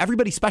appetizer, right?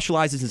 Everybody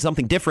specializes in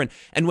something different.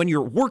 And when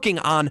you're working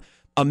on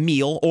a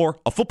meal or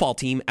a football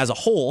team as a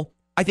whole,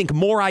 I think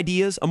more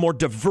ideas, a more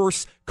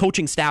diverse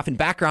coaching staff and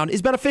background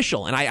is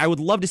beneficial. And I would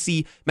love to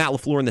see Matt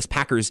LaFleur and this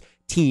Packers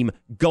team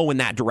go in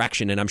that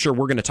direction. And I'm sure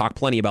we're going to talk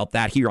plenty about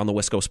that here on the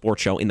Wisco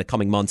Sports Show in the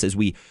coming months as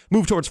we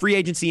move towards free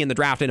agency and the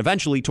draft and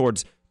eventually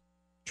towards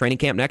training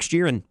camp next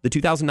year and the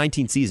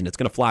 2019 season. It's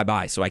going to fly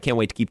by, so I can't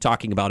wait to keep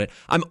talking about it.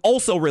 I'm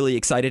also really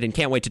excited and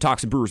can't wait to talk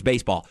some Brewers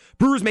baseball.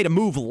 Brewers made a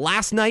move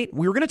last night.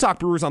 We were going to talk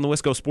Brewers on the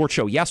Wisco Sports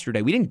Show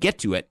yesterday. We didn't get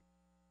to it.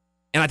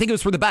 And I think it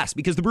was for the best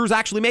because the Brewers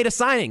actually made a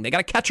signing. They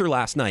got a catcher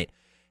last night.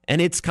 And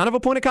it's kind of a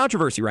point of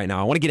controversy right now.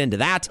 I want to get into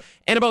that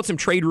and about some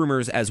trade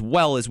rumors as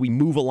well as we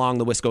move along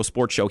the Wisco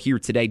Sports Show here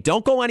today.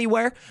 Don't go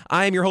anywhere.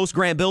 I am your host,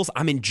 Grant Bills.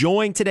 I'm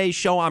enjoying today's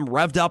show. I'm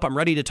revved up. I'm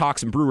ready to talk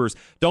some Brewers.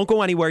 Don't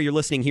go anywhere. You're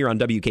listening here on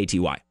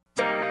WKTY.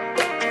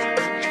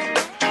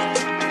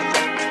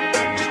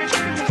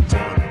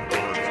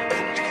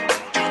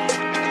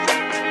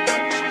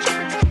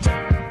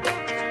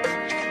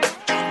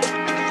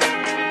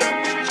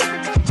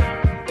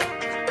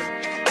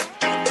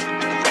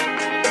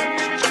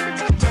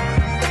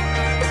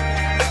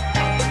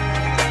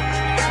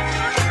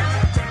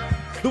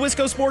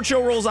 Wisco Sports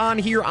Show rolls on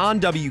here on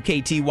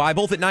WKTY,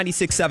 both at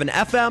 96.7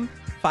 FM,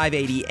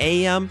 580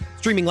 AM,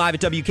 streaming live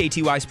at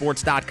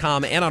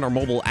WKTYsports.com and on our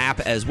mobile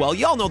app as well.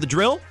 Y'all know the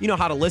drill. You know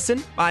how to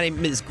listen. My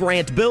name is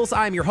Grant Bills.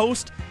 I am your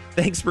host.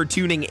 Thanks for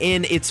tuning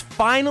in. It's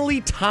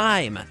finally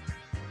time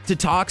to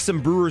talk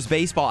some Brewers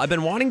baseball. I've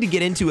been wanting to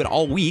get into it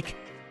all week.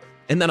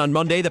 And then on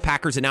Monday, the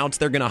Packers announced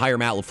they're going to hire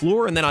Matt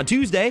LaFleur. And then on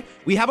Tuesday,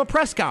 we have a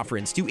press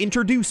conference to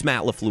introduce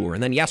Matt LaFleur.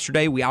 And then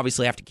yesterday, we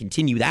obviously have to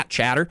continue that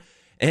chatter.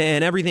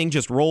 And everything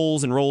just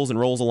rolls and rolls and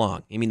rolls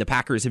along. I mean, the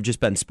Packers have just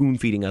been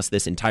spoon-feeding us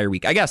this entire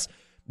week. I guess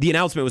the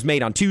announcement was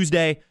made on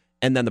Tuesday,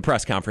 and then the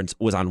press conference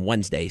was on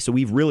Wednesday. So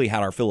we've really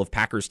had our fill of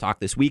Packers talk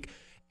this week.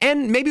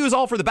 And maybe it was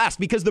all for the best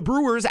because the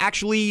Brewers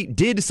actually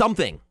did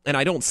something. And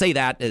I don't say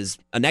that as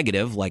a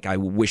negative, like I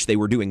wish they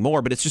were doing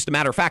more, but it's just a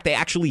matter of fact. They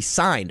actually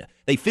signed.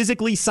 They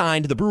physically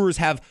signed. The Brewers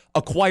have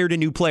acquired a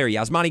new player.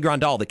 Yasmani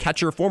Grandal, the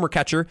catcher, former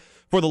catcher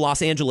for the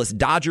Los Angeles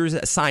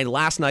Dodgers, signed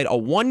last night a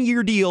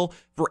one-year deal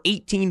for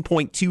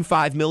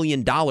 $18.25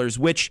 million,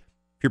 which,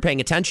 if you're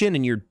paying attention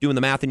and you're doing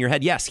the math in your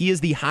head, yes, he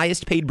is the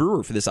highest paid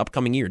Brewer for this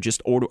upcoming year,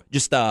 just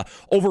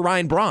over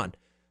Ryan Braun.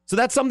 So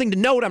that's something to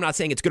note. I'm not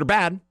saying it's good or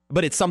bad,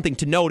 but it's something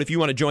to note. If you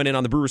want to join in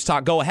on the Brewers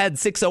Talk, go ahead,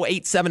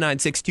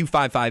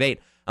 608-796-2558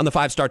 on the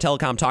 5-Star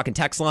Telecom Talk and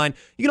Text line.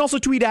 You can also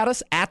tweet at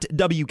us at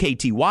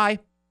WKTY.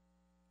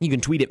 You can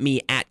tweet at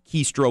me at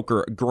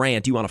Keystroker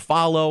Grant. You want to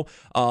follow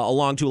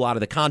along to a lot of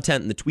the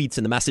content and the tweets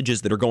and the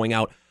messages that are going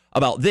out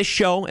about this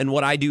show and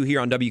what I do here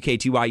on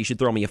WKTY. You should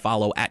throw me a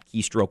follow at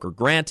Keystroker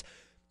Grant.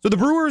 So the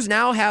Brewers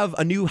now have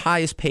a new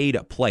highest paid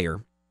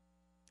player.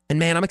 And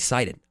man, I'm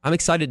excited. I'm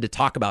excited to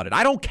talk about it.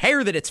 I don't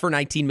care that it's for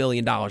 $19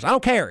 million. I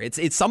don't care.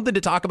 It's something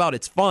to talk about.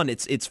 It's fun.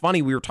 It's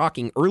funny. We were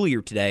talking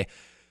earlier today.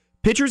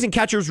 Pitchers and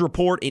catchers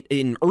report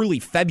in early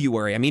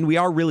February. I mean, we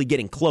are really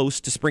getting close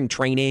to spring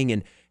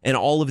training and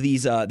all of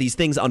these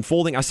things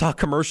unfolding. I saw a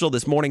commercial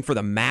this morning for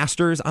the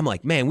Masters. I'm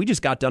like, man, we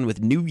just got done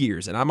with New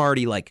Year's, and I'm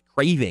already like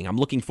craving. I'm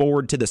looking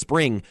forward to the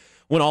spring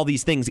when all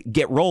these things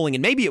get rolling.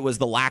 And maybe it was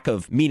the lack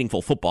of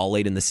meaningful football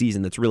late in the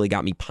season that's really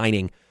got me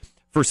pining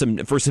for some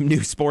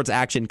new sports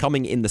action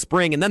coming in the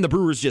spring. And then the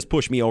Brewers just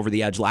pushed me over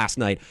the edge last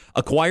night,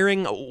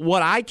 acquiring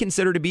what I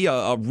consider to be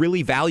a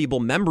really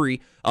valuable member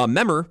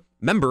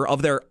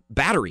of their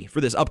battery for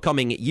this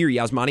upcoming year.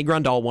 Yasmani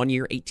Grandal, 1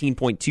 year,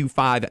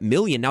 $18.25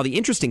 million. Now, the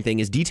interesting thing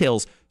is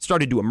details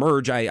started to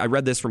emerge. I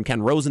read this from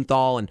Ken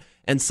Rosenthal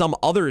and some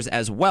others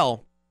as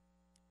well.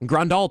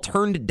 Grandal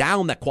turned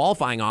down that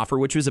qualifying offer,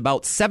 which was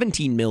about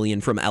 $17 million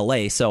from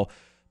LA. So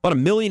about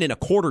 $1.25 million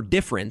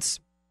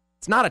difference.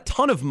 It's not a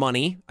ton of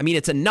money. I mean,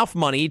 it's enough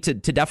money to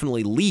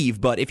definitely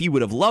leave, but if you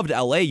would have loved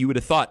LA, you would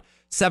have thought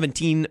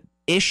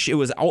 17-ish. It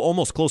was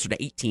almost closer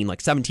to 18,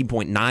 like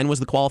 17.9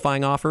 was the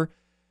qualifying offer.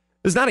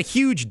 There's not a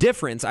huge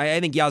difference. I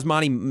think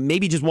Yasmani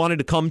maybe just wanted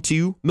to come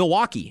to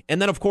Milwaukee.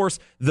 And then, of course,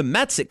 the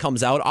Mets, it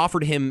comes out,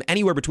 offered him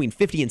anywhere between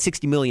 $50 and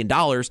 $60 million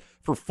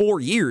for 4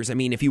 years. I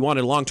mean, if he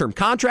wanted a long-term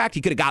contract, he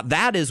could have got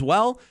that as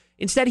well.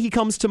 Instead, he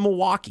comes to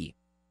Milwaukee.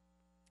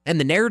 And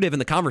the narrative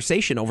and the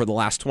conversation over the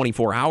last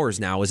 24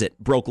 hours now, as it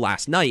broke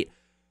last night,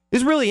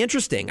 is really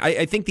interesting.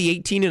 I think the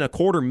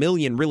 $18.25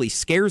 million really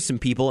scares some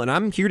people, and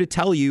I'm here to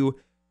tell you,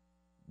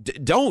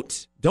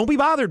 don't be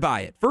bothered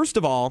by it. First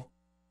of all,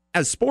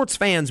 as sports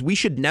fans, we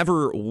should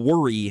never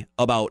worry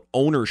about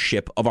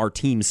ownership of our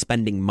team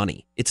spending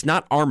money. It's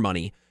not our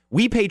money.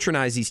 We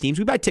patronize these teams.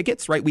 We buy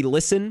tickets, right? We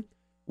listen.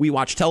 We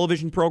watch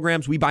television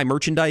programs. We buy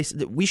merchandise.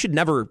 We should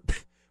never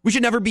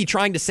be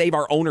trying to save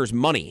our owners'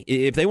 money.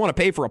 If they want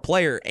to pay for a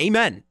player,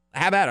 amen.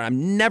 Have at it.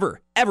 I'm never,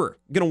 ever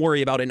going to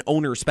worry about an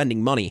owner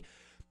spending money,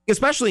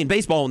 especially in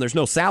baseball when there's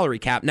no salary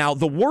cap. Now,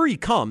 the worry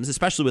comes,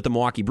 especially with the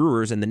Milwaukee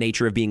Brewers and the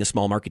nature of being a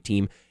small market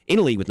team in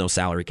a league with no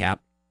salary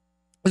cap,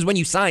 is when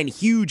you sign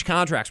huge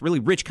contracts, really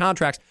rich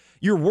contracts,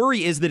 your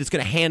worry is that it's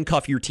going to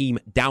handcuff your team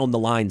down the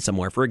line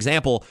somewhere. For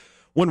example,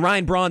 when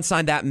Ryan Braun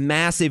signed that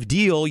massive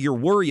deal, your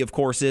worry, of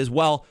course, is,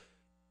 well,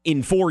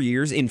 in 4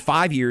 years, in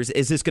 5 years,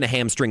 is this going to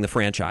hamstring the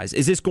franchise?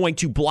 Is this going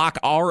to block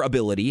our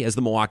ability as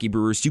the Milwaukee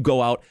Brewers to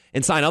go out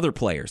and sign other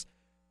players?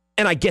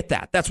 And I get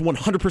that. That's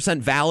 100%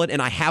 valid,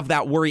 and I have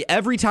that worry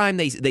every time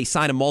they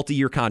sign a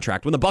multi-year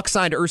contract. When the Bucks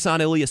signed Ersan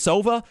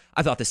Ilyasova,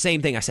 I thought the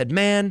same thing. I said,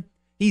 man,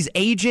 he's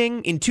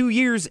aging. In 2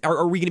 years,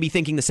 are we going to be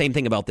thinking the same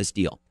thing about this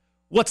deal?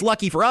 What's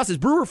lucky for us as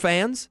Brewer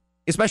fans,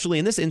 especially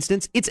in this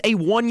instance, it's a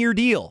 1-year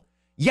deal.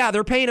 Yeah,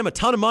 they're paying him a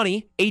ton of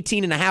money,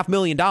 $18.5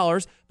 million,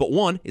 but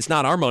one, it's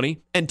not our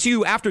money, and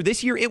two, after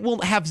this year, it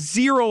will have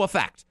zero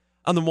effect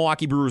on the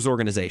Milwaukee Brewers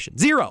organization.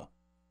 0.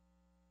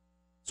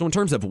 So in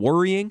terms of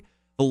worrying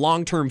the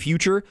long-term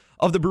future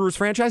of the Brewers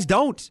franchise,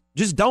 don't.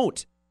 Just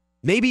don't.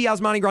 Maybe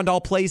Yasmani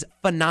Grandal plays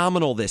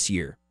phenomenal this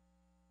year,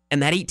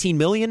 and that $18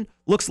 million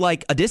looks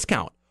like a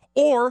discount.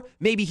 Or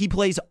maybe he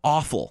plays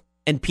awful,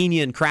 and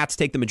Pena and Kratz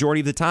take the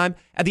majority of the time.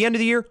 At the end of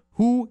the year,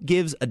 who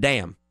gives a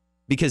damn?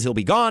 Because he'll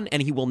be gone,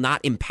 and he will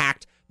not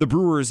impact the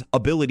Brewers'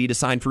 ability to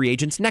sign free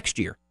agents next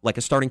year, like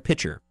a starting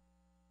pitcher,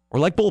 or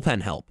like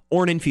bullpen help,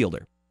 or an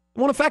infielder. It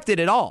won't affect it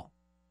at all.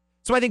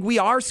 So I think we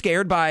are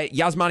scared by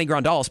Yasmani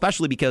Grandal,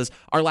 especially because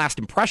our last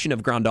impression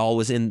of Grandal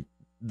was in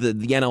the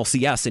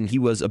NLCS, and he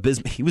was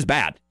abysmal. He was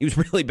bad. He was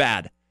really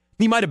bad.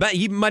 He might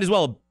as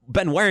well have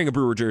been wearing a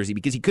Brewer jersey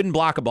because he couldn't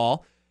block a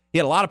ball. He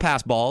had a lot of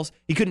pass balls.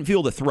 He couldn't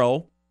field a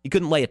throw. He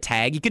couldn't lay a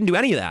tag. He couldn't do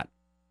any of that.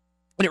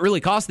 And it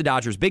really cost the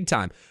Dodgers big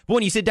time. But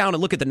when you sit down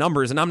and look at the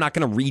numbers, and I'm not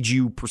going to read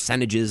you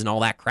percentages and all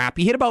that crap,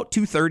 he hit about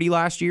 230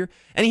 last year,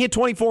 and he hit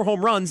 24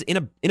 home runs in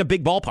a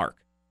big ballpark.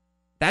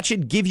 That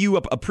should give you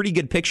a pretty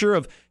good picture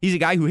of he's a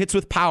guy who hits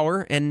with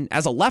power, and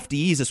as a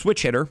lefty, he's a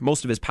switch hitter,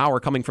 most of his power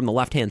coming from the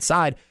left-hand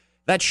side.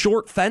 That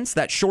short fence,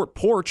 that short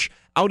porch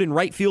out in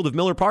right field of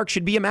Miller Park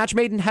should be a match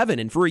made in heaven.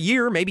 And for a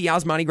year, maybe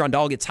Yasmani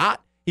Grandal gets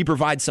hot. He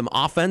provides some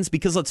offense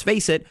because, let's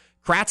face it,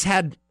 Kratz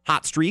had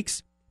hot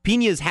streaks.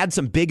 Pena's had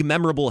some big,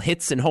 memorable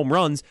hits and home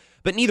runs,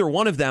 but neither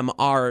one of them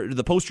are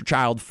the poster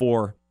child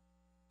for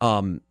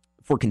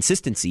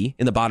consistency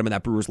in the bottom of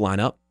that Brewers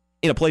lineup,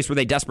 in a place where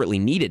they desperately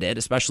needed it,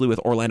 especially with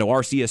Orlando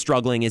Arcia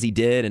struggling as he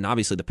did, and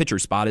obviously the pitcher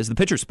spot is the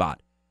pitcher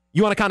spot.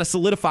 You want to kind of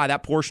solidify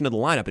that portion of the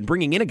lineup, and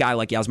bringing in a guy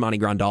like Yasmani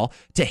Grandal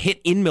to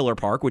hit in Miller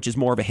Park, which is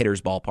more of a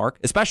hitter's ballpark,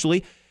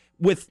 especially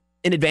with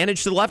an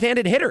advantage to the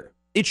left-handed hitter.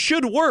 It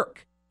should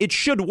work. It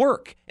should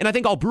work. And I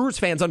think all Brewers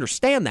fans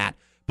understand that.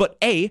 But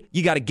A,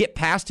 you got to get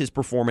past his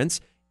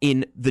performance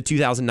in the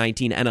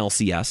 2019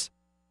 NLCS,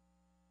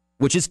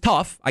 which is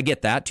tough. I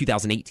get that.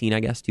 2018,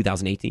 I guess.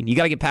 2018. You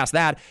got to get past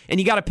that, and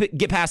you got to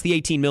get past the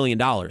 $18 million,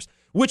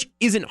 which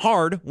isn't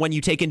hard when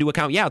you take into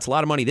account, yeah, it's a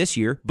lot of money this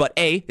year, but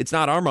A, it's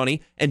not our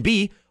money, and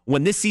B,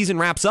 when this season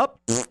wraps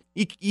up,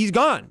 he's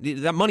gone.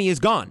 That money is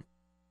gone.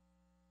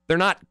 They're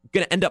not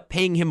going to end up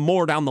paying him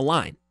more down the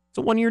line. It's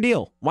a one-year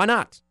deal. Why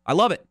not? I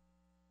love it.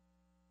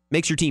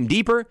 Makes your team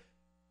deeper.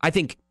 I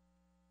think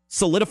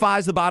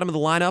solidifies the bottom of the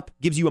lineup,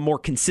 gives you a more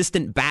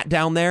consistent bat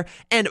down there.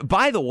 And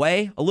by the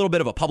way, a little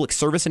bit of a public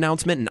service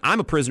announcement, and I'm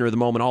a prisoner of the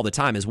moment all the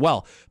time as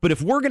well, but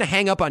if we're going to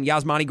hang up on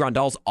Yasmani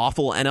Grandal's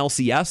awful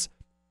NLCS,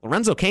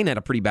 Lorenzo Cain had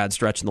a pretty bad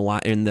stretch in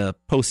the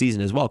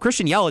postseason as well.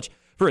 Christian Yelich,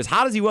 for as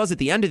hot as he was at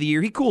the end of the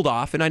year, he cooled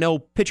off, and I know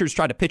pitchers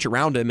tried to pitch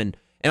around him, and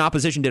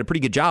opposition did a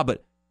pretty good job,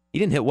 but he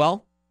didn't hit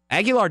well.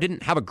 Aguilar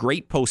didn't have a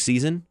great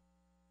postseason.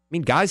 I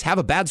mean, guys have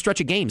a bad stretch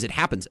of games. It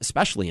happens,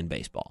 especially in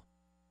baseball.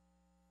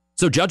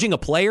 So judging a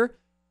player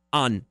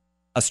on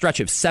a stretch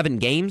of 7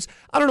 games,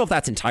 I don't know if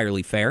that's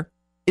entirely fair.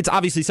 It's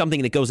obviously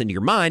something that goes into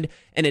your mind,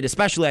 and it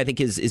especially, I think,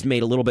 is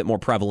made a little bit more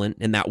prevalent,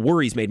 and that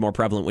worry is made more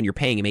prevalent when you're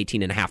paying him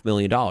 $18.5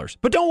 million.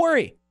 But don't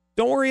worry.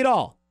 Don't worry at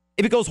all.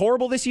 If it goes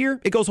horrible this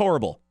year, it goes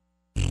horrible.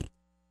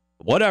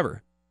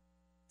 Whatever.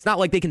 It's not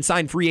like they can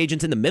sign free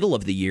agents in the middle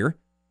of the year.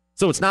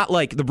 So it's not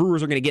like the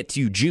Brewers are going to get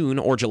to June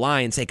or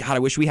July and say, God, I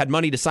wish we had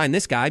money to sign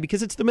this guy,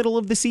 because it's the middle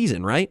of the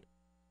season, right?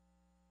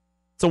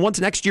 So once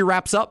next year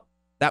wraps up,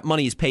 that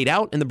money is paid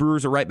out, and the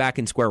Brewers are right back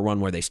in square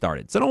one where they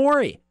started. So don't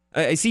worry.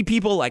 I see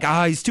people like,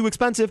 he's too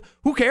expensive.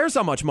 Who cares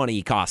how much money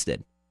he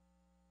costed?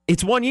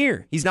 It's 1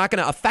 year. He's not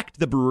going to affect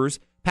the Brewers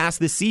past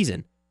this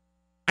season.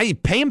 I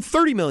pay him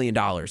 $30 million.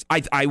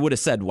 I would have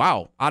said,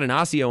 wow,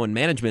 Atanasio and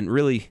management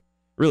really,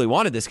 really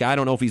wanted this guy. I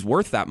don't know if he's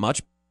worth that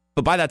much.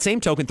 But by that same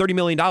token, $30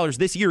 million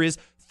this year is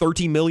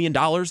 $30 million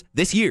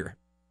this year.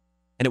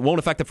 And it won't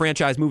affect the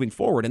franchise moving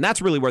forward. And that's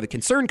really where the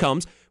concern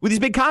comes with these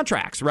big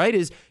contracts, right?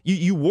 Is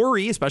you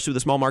worry, especially with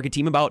a small market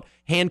team, about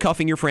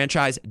handcuffing your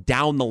franchise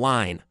down the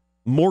line,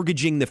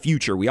 mortgaging the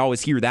future. We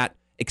always hear that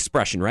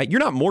expression, right?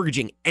 You're not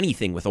mortgaging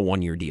anything with a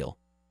 1-year deal.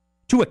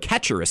 To a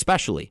catcher,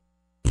 especially.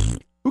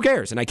 Who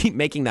cares? And I keep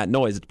making that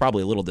noise. It's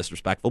probably a little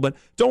disrespectful, but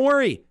don't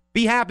worry.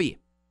 Be happy.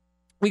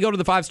 We go to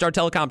the 5-Star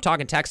Telecom talk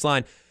and text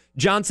line.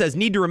 John says,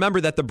 need to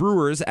remember that the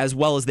Brewers, as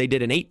well as they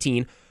did in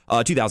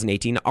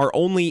 2018, are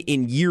only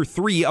in year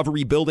 3 of a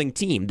rebuilding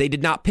team. They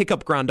did not pick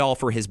up Grandal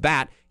for his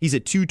bat. He's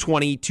a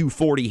 220,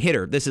 240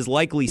 hitter. This is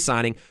likely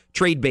signing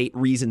trade bait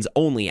reasons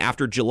only.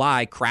 After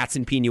July, Kratz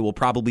and Pena will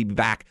probably be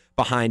back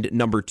behind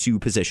number 2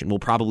 position. Will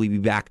probably be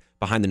back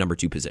behind the number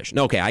 2 position.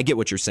 Okay, I get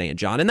what you're saying,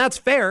 John, and that's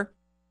fair.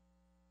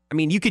 I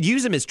mean, you could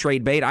use him as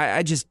trade bait.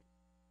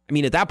 I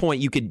mean, at that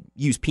point, you could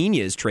use Pena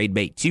as trade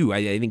bait, too.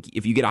 I think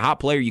if you get a hot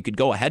player, you could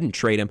go ahead and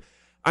trade him.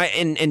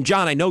 And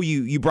John, I know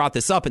you brought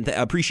this up, and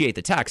appreciate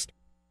the text,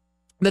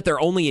 that they're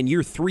only in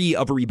year 3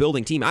 of a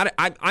rebuilding team.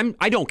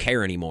 I don't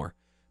care anymore.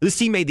 This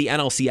team made the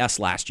NLCS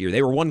last year.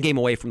 They were 1 game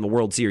away from the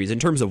World Series. In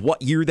terms of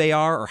what year they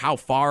are or how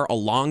far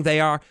along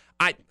they are,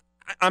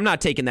 I'm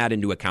not taking that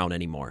into account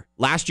anymore.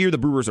 Last year, the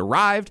Brewers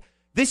arrived.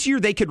 This year,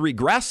 they could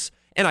regress,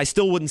 And I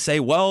still wouldn't say,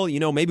 well,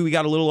 maybe we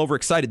got a little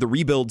overexcited. The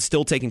rebuild's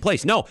still taking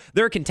place. No,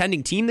 they're a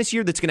contending team this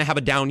year that's going to have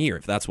a down year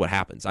if that's what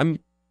happens. I'm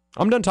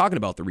done talking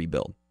about the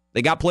rebuild.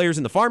 They got players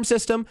in the farm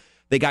system.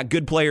 They got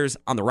good players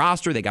on the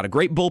roster. They got a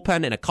great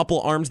bullpen and a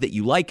couple arms that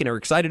you like and are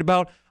excited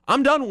about.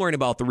 I'm done worrying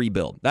about the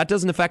rebuild. That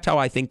doesn't affect how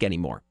I think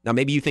anymore. Now,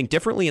 maybe you think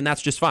differently, and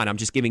that's just fine. I'm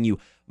just giving you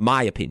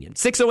my opinion.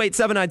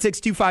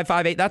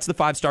 608-796-2558. That's the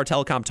 5-Star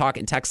Telecom talk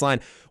and text line.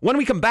 When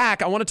we come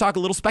back, I want to talk a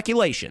little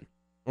speculation.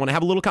 I want to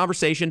have a little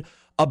conversation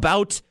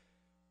about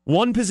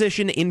one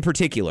position in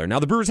particular. Now,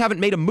 the Brewers haven't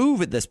made a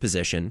move at this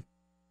position,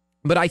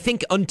 but I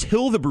think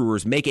until the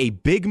Brewers make a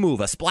big move,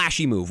 a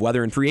splashy move,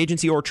 whether in free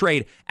agency or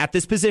trade, at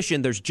this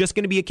position, there's just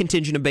going to be a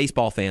contingent of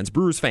baseball fans,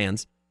 Brewers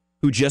fans,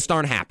 who just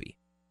aren't happy.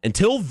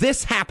 Until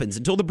this happens,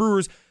 until the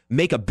Brewers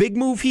make a big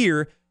move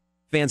here,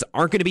 fans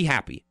aren't going to be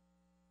happy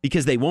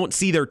because they won't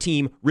see their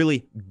team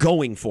really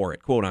going for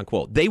it, quote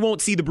unquote. They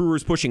won't see the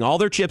Brewers pushing all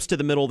their chips to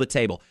the middle of the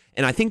table.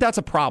 And I think that's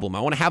a problem.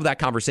 I want to have that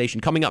conversation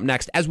coming up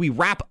next as we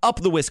wrap up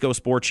the Wisco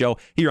Sports Show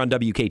here on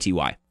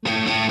WKTY.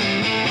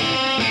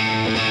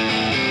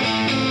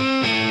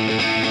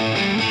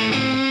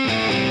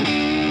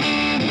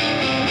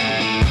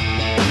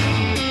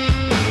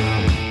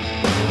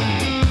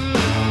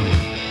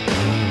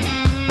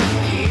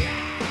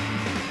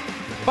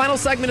 Final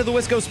segment of the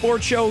Wisco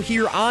Sports Show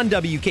here on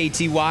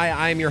WKTY.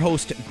 I am your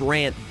host,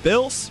 Grant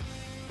Bills.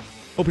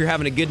 Hope you're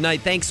having a good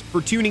night. Thanks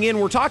for tuning in.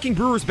 We're talking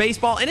Brewers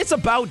baseball, and it's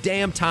about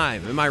damn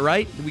time. Am I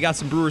right? We got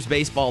some Brewers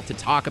baseball to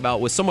talk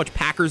about with so much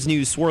Packers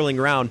news swirling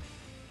around.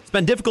 It's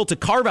been difficult to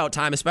carve out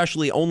time,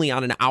 especially only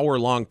on an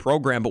hour-long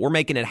program, but we're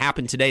making it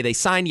happen today. They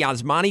signed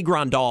Yasmani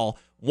Grandal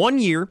 1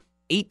 year,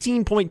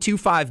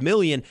 $18.25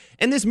 million,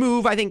 and this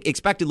move, I think,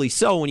 expectedly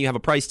so when you have a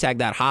price tag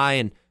that high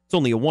and it's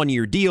only a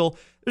 1-year deal.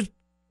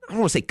 I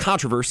don't want to say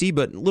controversy,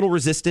 but a little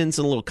resistance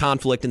and a little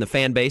conflict in the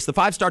fan base. The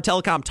 5-Star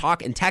Telecom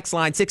talk and text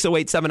line,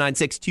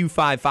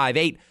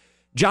 608-796-2558.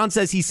 John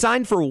says he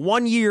signed for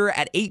 1 year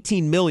at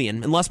 $18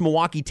 million. Unless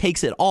Milwaukee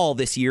takes it all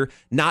this year,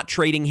 not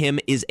trading him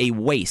is a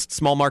waste.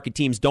 Small market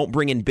teams don't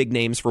bring in big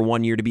names for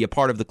 1 year to be a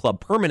part of the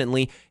club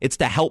permanently. It's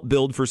to help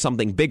build for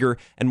something bigger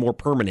and more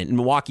permanent. In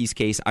Milwaukee's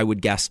case, I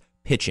would guess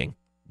pitching.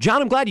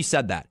 John, I'm glad you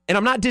said that. And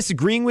I'm not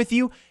disagreeing with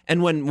you.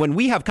 And when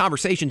we have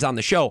conversations on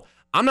the show,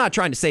 I'm not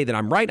trying to say that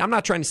I'm right. I'm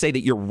not trying to say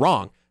that you're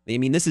wrong. I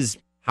mean, this is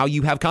how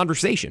you have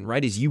conversation,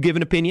 right? Is you give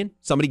an opinion,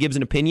 somebody gives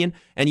an opinion,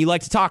 and you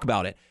like to talk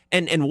about it.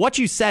 And what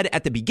you said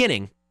at the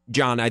beginning,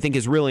 John, I think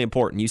is really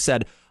important. You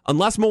said,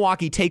 unless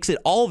Milwaukee takes it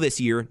all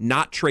this year,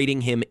 not trading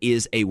him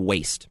is a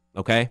waste,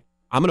 okay?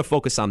 I'm going to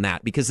focus on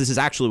that because this is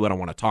actually what I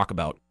want to talk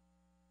about.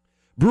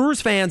 Brewers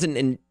fans,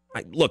 and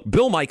look,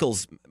 Bill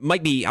Michaels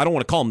might be, I don't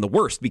want to call him the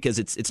worst because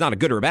it's not a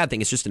good or a bad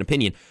thing. It's just an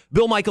opinion.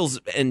 Bill Michaels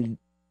and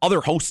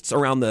other hosts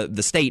around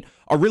the state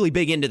are really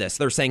big into this.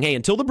 They're saying, hey,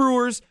 until the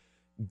Brewers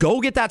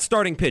go get that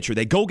starting pitcher,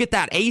 they go get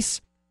that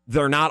ace,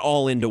 they're not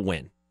all in to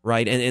win,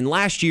 right? And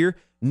last year,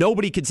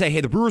 nobody could say,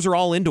 hey, the Brewers are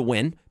all in to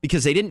win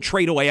because they didn't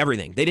trade away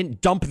everything. They didn't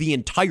dump the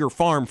entire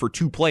farm for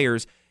 2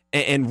 players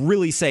and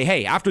really say,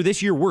 hey, after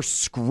this year, we're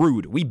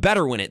screwed. We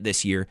better win it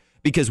this year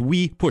because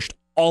we pushed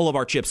all of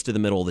our chips to the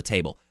middle of the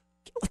table.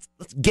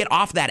 Let's get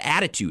off that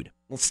attitude.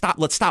 Let's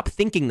stop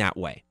thinking that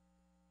way.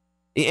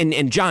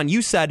 And John,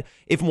 you said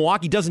if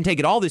Milwaukee doesn't take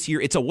it all this year,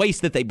 it's a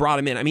waste that they brought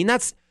him in. I mean,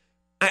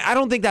 I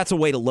don't think that's a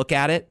way to look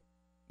at it.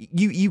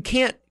 You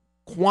can't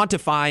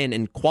quantify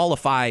and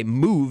qualify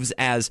moves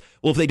as,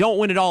 well, if they don't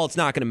win it all, it's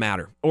not going to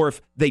matter. Or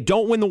if they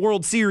don't win the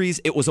World Series,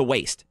 it was a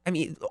waste. I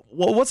mean,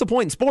 well, what's the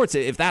point in sports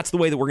if that's the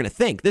way that we're going to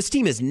think? This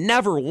team has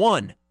never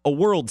won a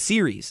World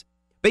Series.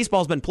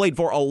 Baseball's been played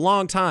for a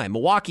long time.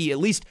 Milwaukee, at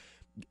least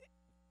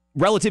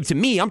relative to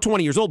me, I'm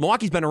 20 years old.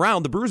 Milwaukee's been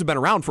around. The Brewers have been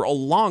around for a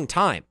long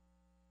time.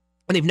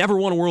 And they've never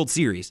won a World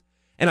Series.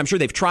 And I'm sure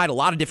they've tried a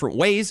lot of different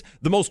ways.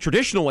 The most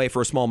traditional way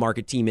for a small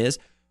market team is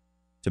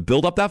to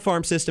build up that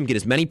farm system, get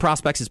as many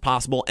prospects as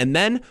possible, and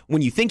then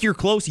when you think you're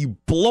close, you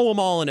blow them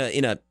all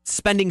in a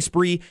spending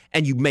spree,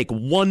 and you make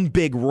one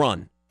big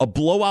run, a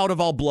blowout of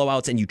all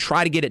blowouts, and you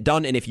try to get it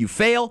done. And if you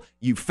fail,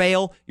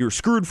 you're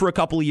screwed for a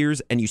couple of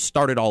years, and you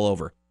start it all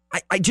over.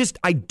 I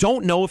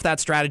don't know if that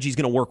strategy is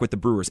going to work with the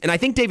Brewers. And I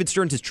think David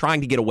Stearns is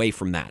trying to get away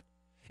from that.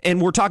 And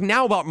we're talking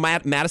now about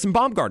Madison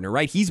Bumgarner,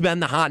 right? He's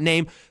been the hot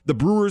name. The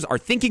Brewers are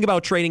thinking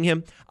about trading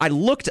him. I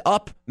looked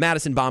up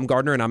Madison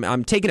Bumgarner, and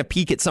I'm taking a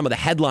peek at some of the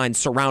headlines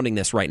surrounding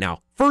this right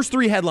now. First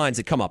 3 headlines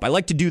that come up. I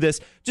like to do this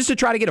just to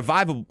try to get a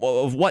vibe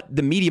of what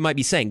the media might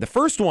be saying. The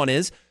first one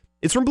is,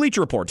 it's from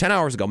Bleacher Report 10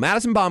 hours ago.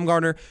 Madison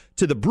Bumgarner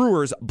to the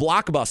Brewers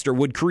blockbuster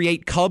would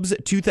create Cubs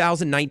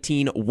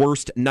 2019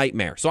 worst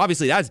nightmare. So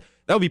obviously that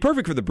would be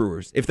perfect for the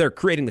Brewers. If they're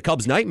creating the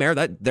Cubs nightmare,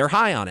 they're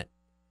high on it.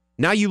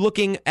 Now you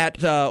looking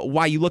at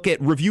why you look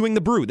at Reviewing the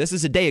Brew. This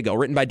is a day ago,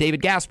 written by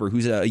David Gasper,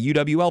 who's a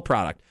UWL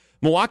product.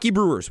 Milwaukee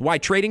Brewers, why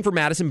trading for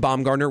Madison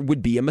Bumgarner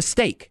would be a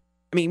mistake.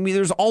 I mean,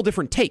 there's all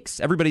different takes.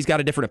 Everybody's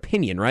got a different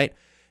opinion, right?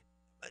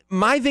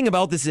 My thing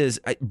about this is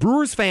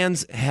Brewers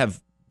fans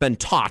have been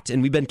taught,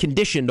 and we've been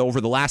conditioned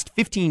over the last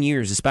 15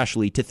 years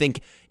especially, to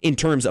think in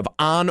terms of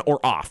on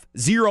or off,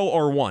 0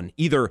 or 1.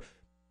 Either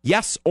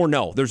Yes or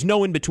no. There's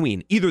no in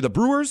between. Either the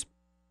Brewers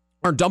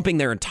are dumping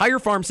their entire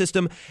farm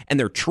system and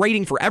they're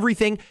trading for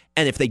everything,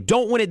 and if they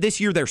don't win it this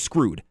year, they're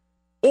screwed.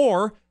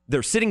 Or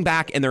they're sitting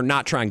back and they're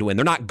not trying to win.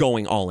 They're not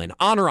going all in.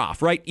 On or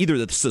off, right?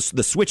 Either the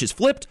switch is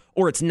flipped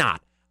or it's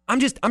not. I'm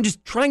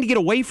just trying to get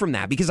away from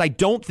that because I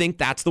don't think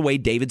that's the way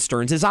David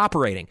Stearns is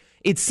operating.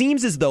 It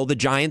seems as though the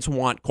Giants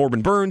want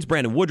Corbin Burns,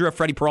 Brandon Woodruff,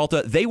 Freddie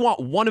Peralta. They want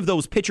one of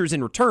those pitchers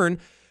in return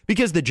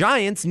because the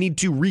Giants need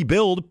to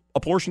rebuild a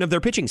portion of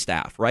their pitching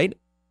staff, right?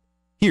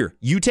 Here,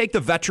 you take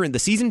the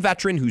seasoned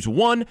veteran who's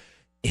won.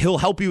 He'll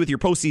help you with your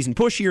postseason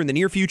push here in the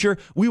near future.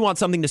 We want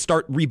something to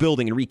start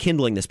rebuilding and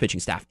rekindling this pitching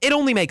staff. It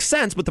only makes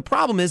sense, but the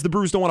problem is the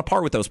Brewers don't want to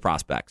part with those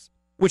prospects,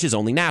 which is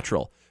only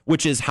natural,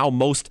 which is how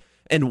most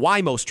and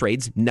why most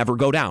trades never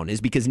go down,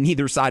 is because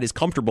neither side is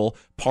comfortable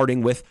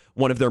parting with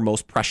one of their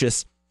most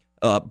precious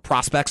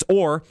prospects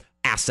or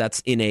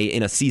assets in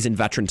a seasoned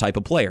veteran type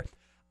of player.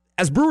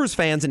 As Brewers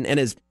fans, and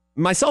as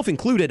myself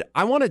included,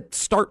 I want to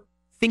start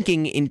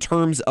thinking in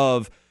terms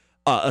of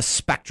a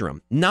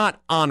spectrum, not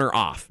on or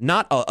off,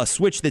 not a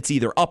switch that's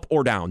either up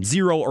or down,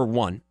 0 or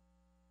 1,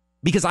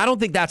 because I don't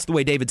think that's the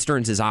way David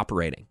Stearns is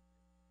operating.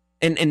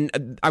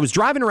 And I was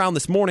driving around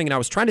this morning and I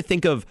was trying to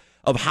think of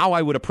how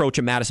I would approach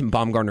a Madison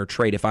Bumgarner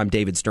trade if I'm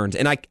David Stearns.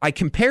 And I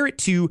compare it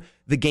to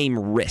the game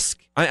Risk.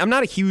 I'm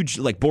not a huge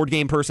board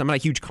game person. I'm not a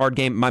huge card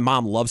game. My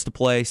mom loves to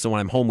play, so when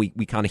I'm home, we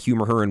kind of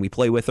humor her and we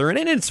play with her. And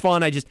it's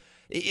fun.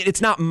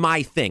 It's not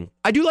my thing.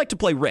 I do like to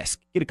play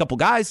Risk. Get a couple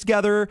guys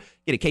together,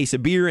 get a case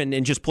of beer,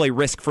 and just play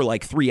Risk for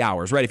 3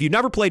 hours, right? If you've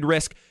never played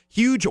Risk,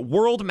 huge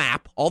world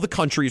map, all the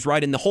countries,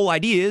 right? And the whole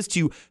idea is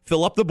to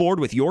fill up the board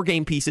with your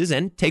game pieces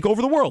and take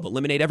over the world,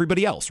 eliminate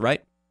everybody else,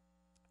 right?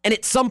 And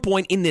at some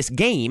point in this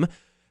game,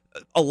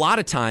 a lot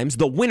of times,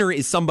 the winner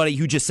is somebody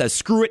who just says,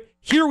 screw it,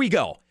 here we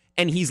go.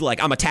 And he's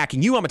like, I'm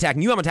attacking you, I'm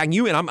attacking you, I'm attacking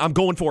you, and I'm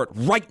going for it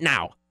right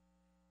now.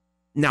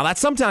 Now, that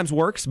sometimes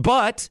works,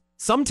 but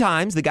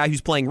sometimes the guy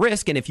who's playing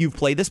Risk, and if you've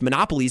played this,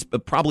 Monopoly's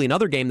probably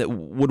another game that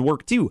would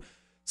work too.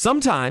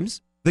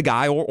 Sometimes the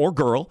guy or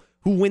girl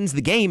who wins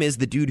the game is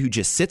the dude who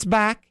just sits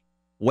back,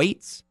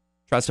 waits,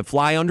 tries to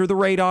fly under the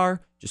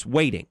radar, just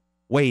waiting.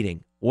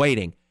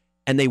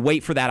 And they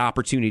wait for that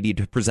opportunity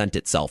to present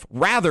itself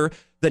rather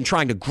than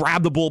trying to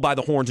grab the bull by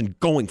the horns and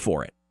going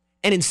for it.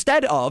 And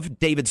instead of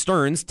David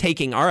Stearns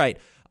taking,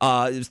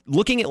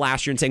 looking at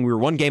last year and saying we were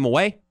one game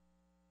away,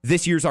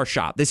 this year's our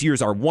shot. This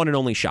year's our one and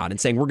only shot, and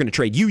saying we're going to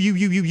trade you.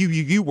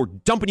 We're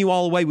dumping you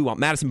all away. We want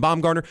Madison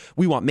Bumgarner.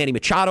 We want Manny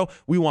Machado.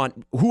 We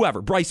want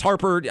whoever. Bryce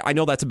Harper. I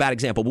know that's a bad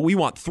example, but we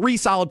want 3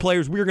 solid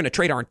players. We're going to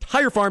trade our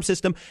entire farm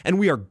system, and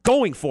we are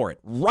going for it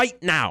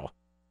right now.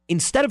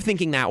 Instead of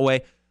thinking that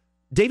way,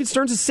 David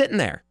Stearns is sitting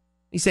there.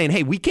 He's saying,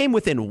 hey, we came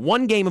within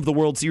 1 game of the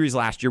World Series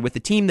last year with a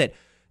team that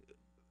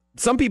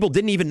some people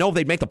didn't even know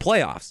they'd make the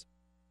playoffs.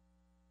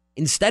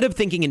 Instead of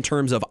thinking in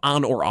terms of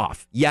on or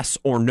off, yes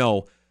or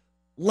no,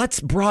 let's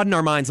broaden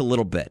our minds a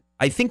little bit.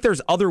 I think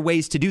there's other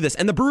ways to do this.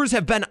 And the Brewers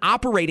have been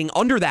operating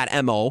under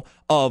that MO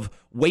of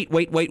wait,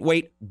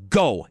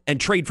 go and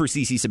trade for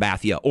CC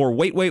Sabathia. Or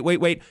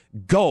wait,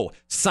 go,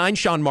 sign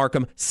Sean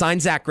Markham, sign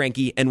Zach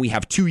Greinke, and we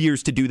have 2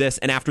 years to do this.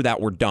 And after that,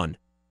 we're done.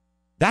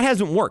 That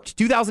hasn't worked.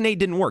 2008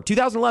 didn't work.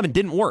 2011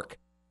 didn't work.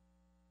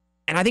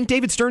 And I think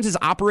David Stearns is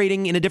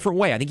operating in a different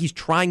way. I think he's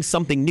trying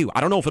something new.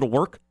 I don't know if it'll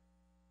work,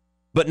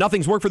 but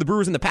nothing's worked for the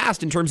Brewers in the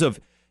past in terms of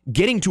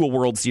getting to a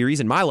World Series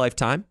in my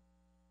lifetime.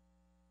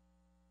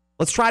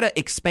 Let's try to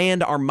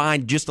expand our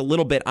mind just a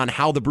little bit on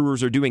how the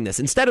Brewers are doing this.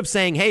 Instead of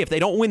saying, hey, if they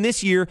don't win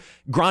this year,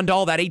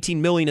 Grandal, that $18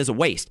 million is a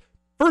waste.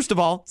 First of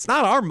all, it's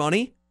not our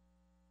money.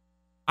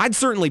 I'd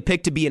certainly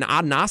pick to be in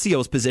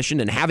Adnasio's position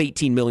and have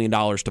 $18 million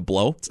to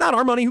blow. It's not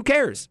our money. Who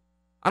cares?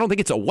 I don't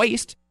think it's a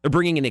waste. They're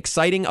bringing an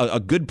exciting, a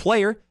good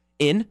player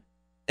in,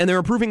 and they're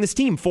improving this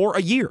team for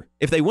a year.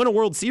 If they win a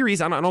World Series,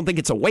 I don't think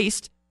it's a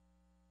waste.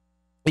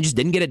 They just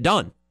didn't get it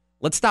done.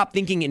 Let's stop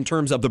thinking in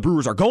terms of the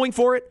Brewers are going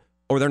for it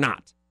or they're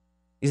not.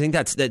 I think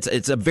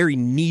it's a very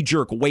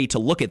knee-jerk way to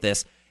look at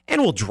this,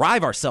 and we'll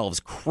drive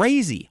ourselves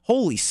crazy.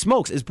 Holy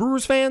smokes. As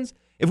Brewers fans,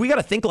 if we got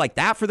to think like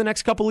that for the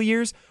next couple of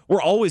years,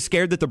 we're always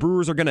scared that the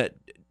Brewers are going to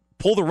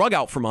pull the rug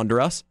out from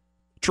under us,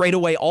 trade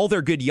away all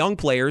their good young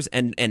players,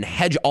 and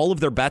hedge all of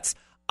their bets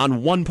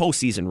on one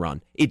postseason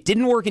run. It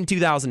didn't work in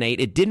 2008.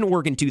 It didn't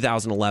work in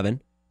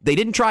 2011. They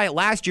didn't try it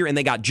last year, and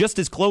they got just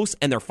as close,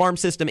 and their farm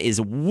system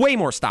is way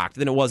more stocked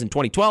than it was in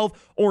 2012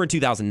 or in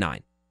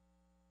 2009.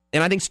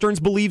 And I think Stearns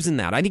believes in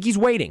that. I think he's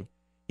waiting.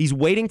 He's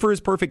waiting for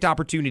his perfect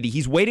opportunity.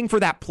 He's waiting for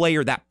that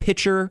player, that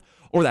pitcher,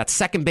 or that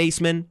second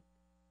baseman,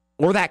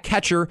 or that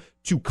catcher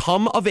to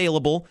come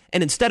available,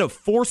 and instead of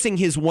forcing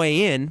his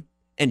way in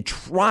and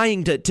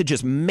trying to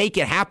just make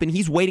it happen,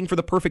 he's waiting for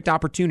the perfect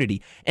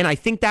opportunity. And I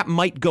think that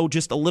might go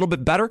just a little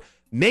bit better.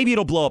 Maybe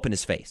it'll blow up in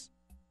his face.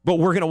 But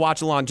we're going to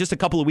watch along just a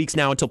couple of weeks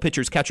now until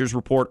pitchers catchers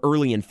report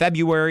early in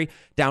February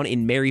down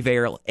in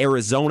Maryvale,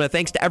 Arizona.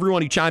 Thanks to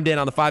everyone who chimed in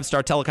on the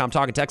 5-Star Telecom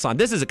Talk and Text line.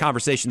 This is a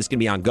conversation that's going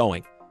to be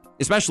ongoing,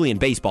 especially in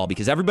baseball,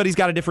 because everybody's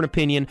got a different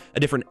opinion, a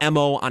different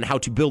MO on how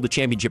to build a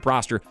championship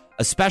roster,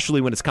 especially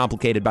when it's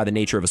complicated by the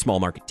nature of a small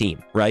market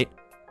team, right?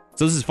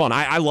 So this is fun.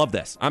 I love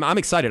this. I'm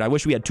excited. I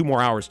wish we had 2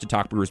 more hours to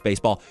talk Brewers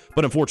baseball,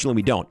 but unfortunately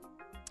we don't.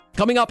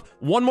 Coming up,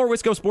 one more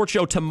Wisco Sports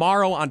Show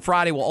tomorrow. On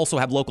Friday, we'll also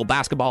have local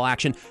basketball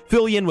action.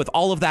 Fill you in with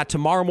all of that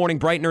tomorrow morning,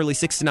 bright and early,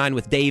 6 to 9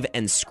 with Dave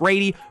and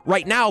Scrady.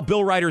 Right now,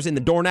 Bill Ryder's in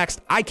the door next.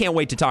 I can't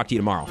wait to talk to you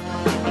tomorrow.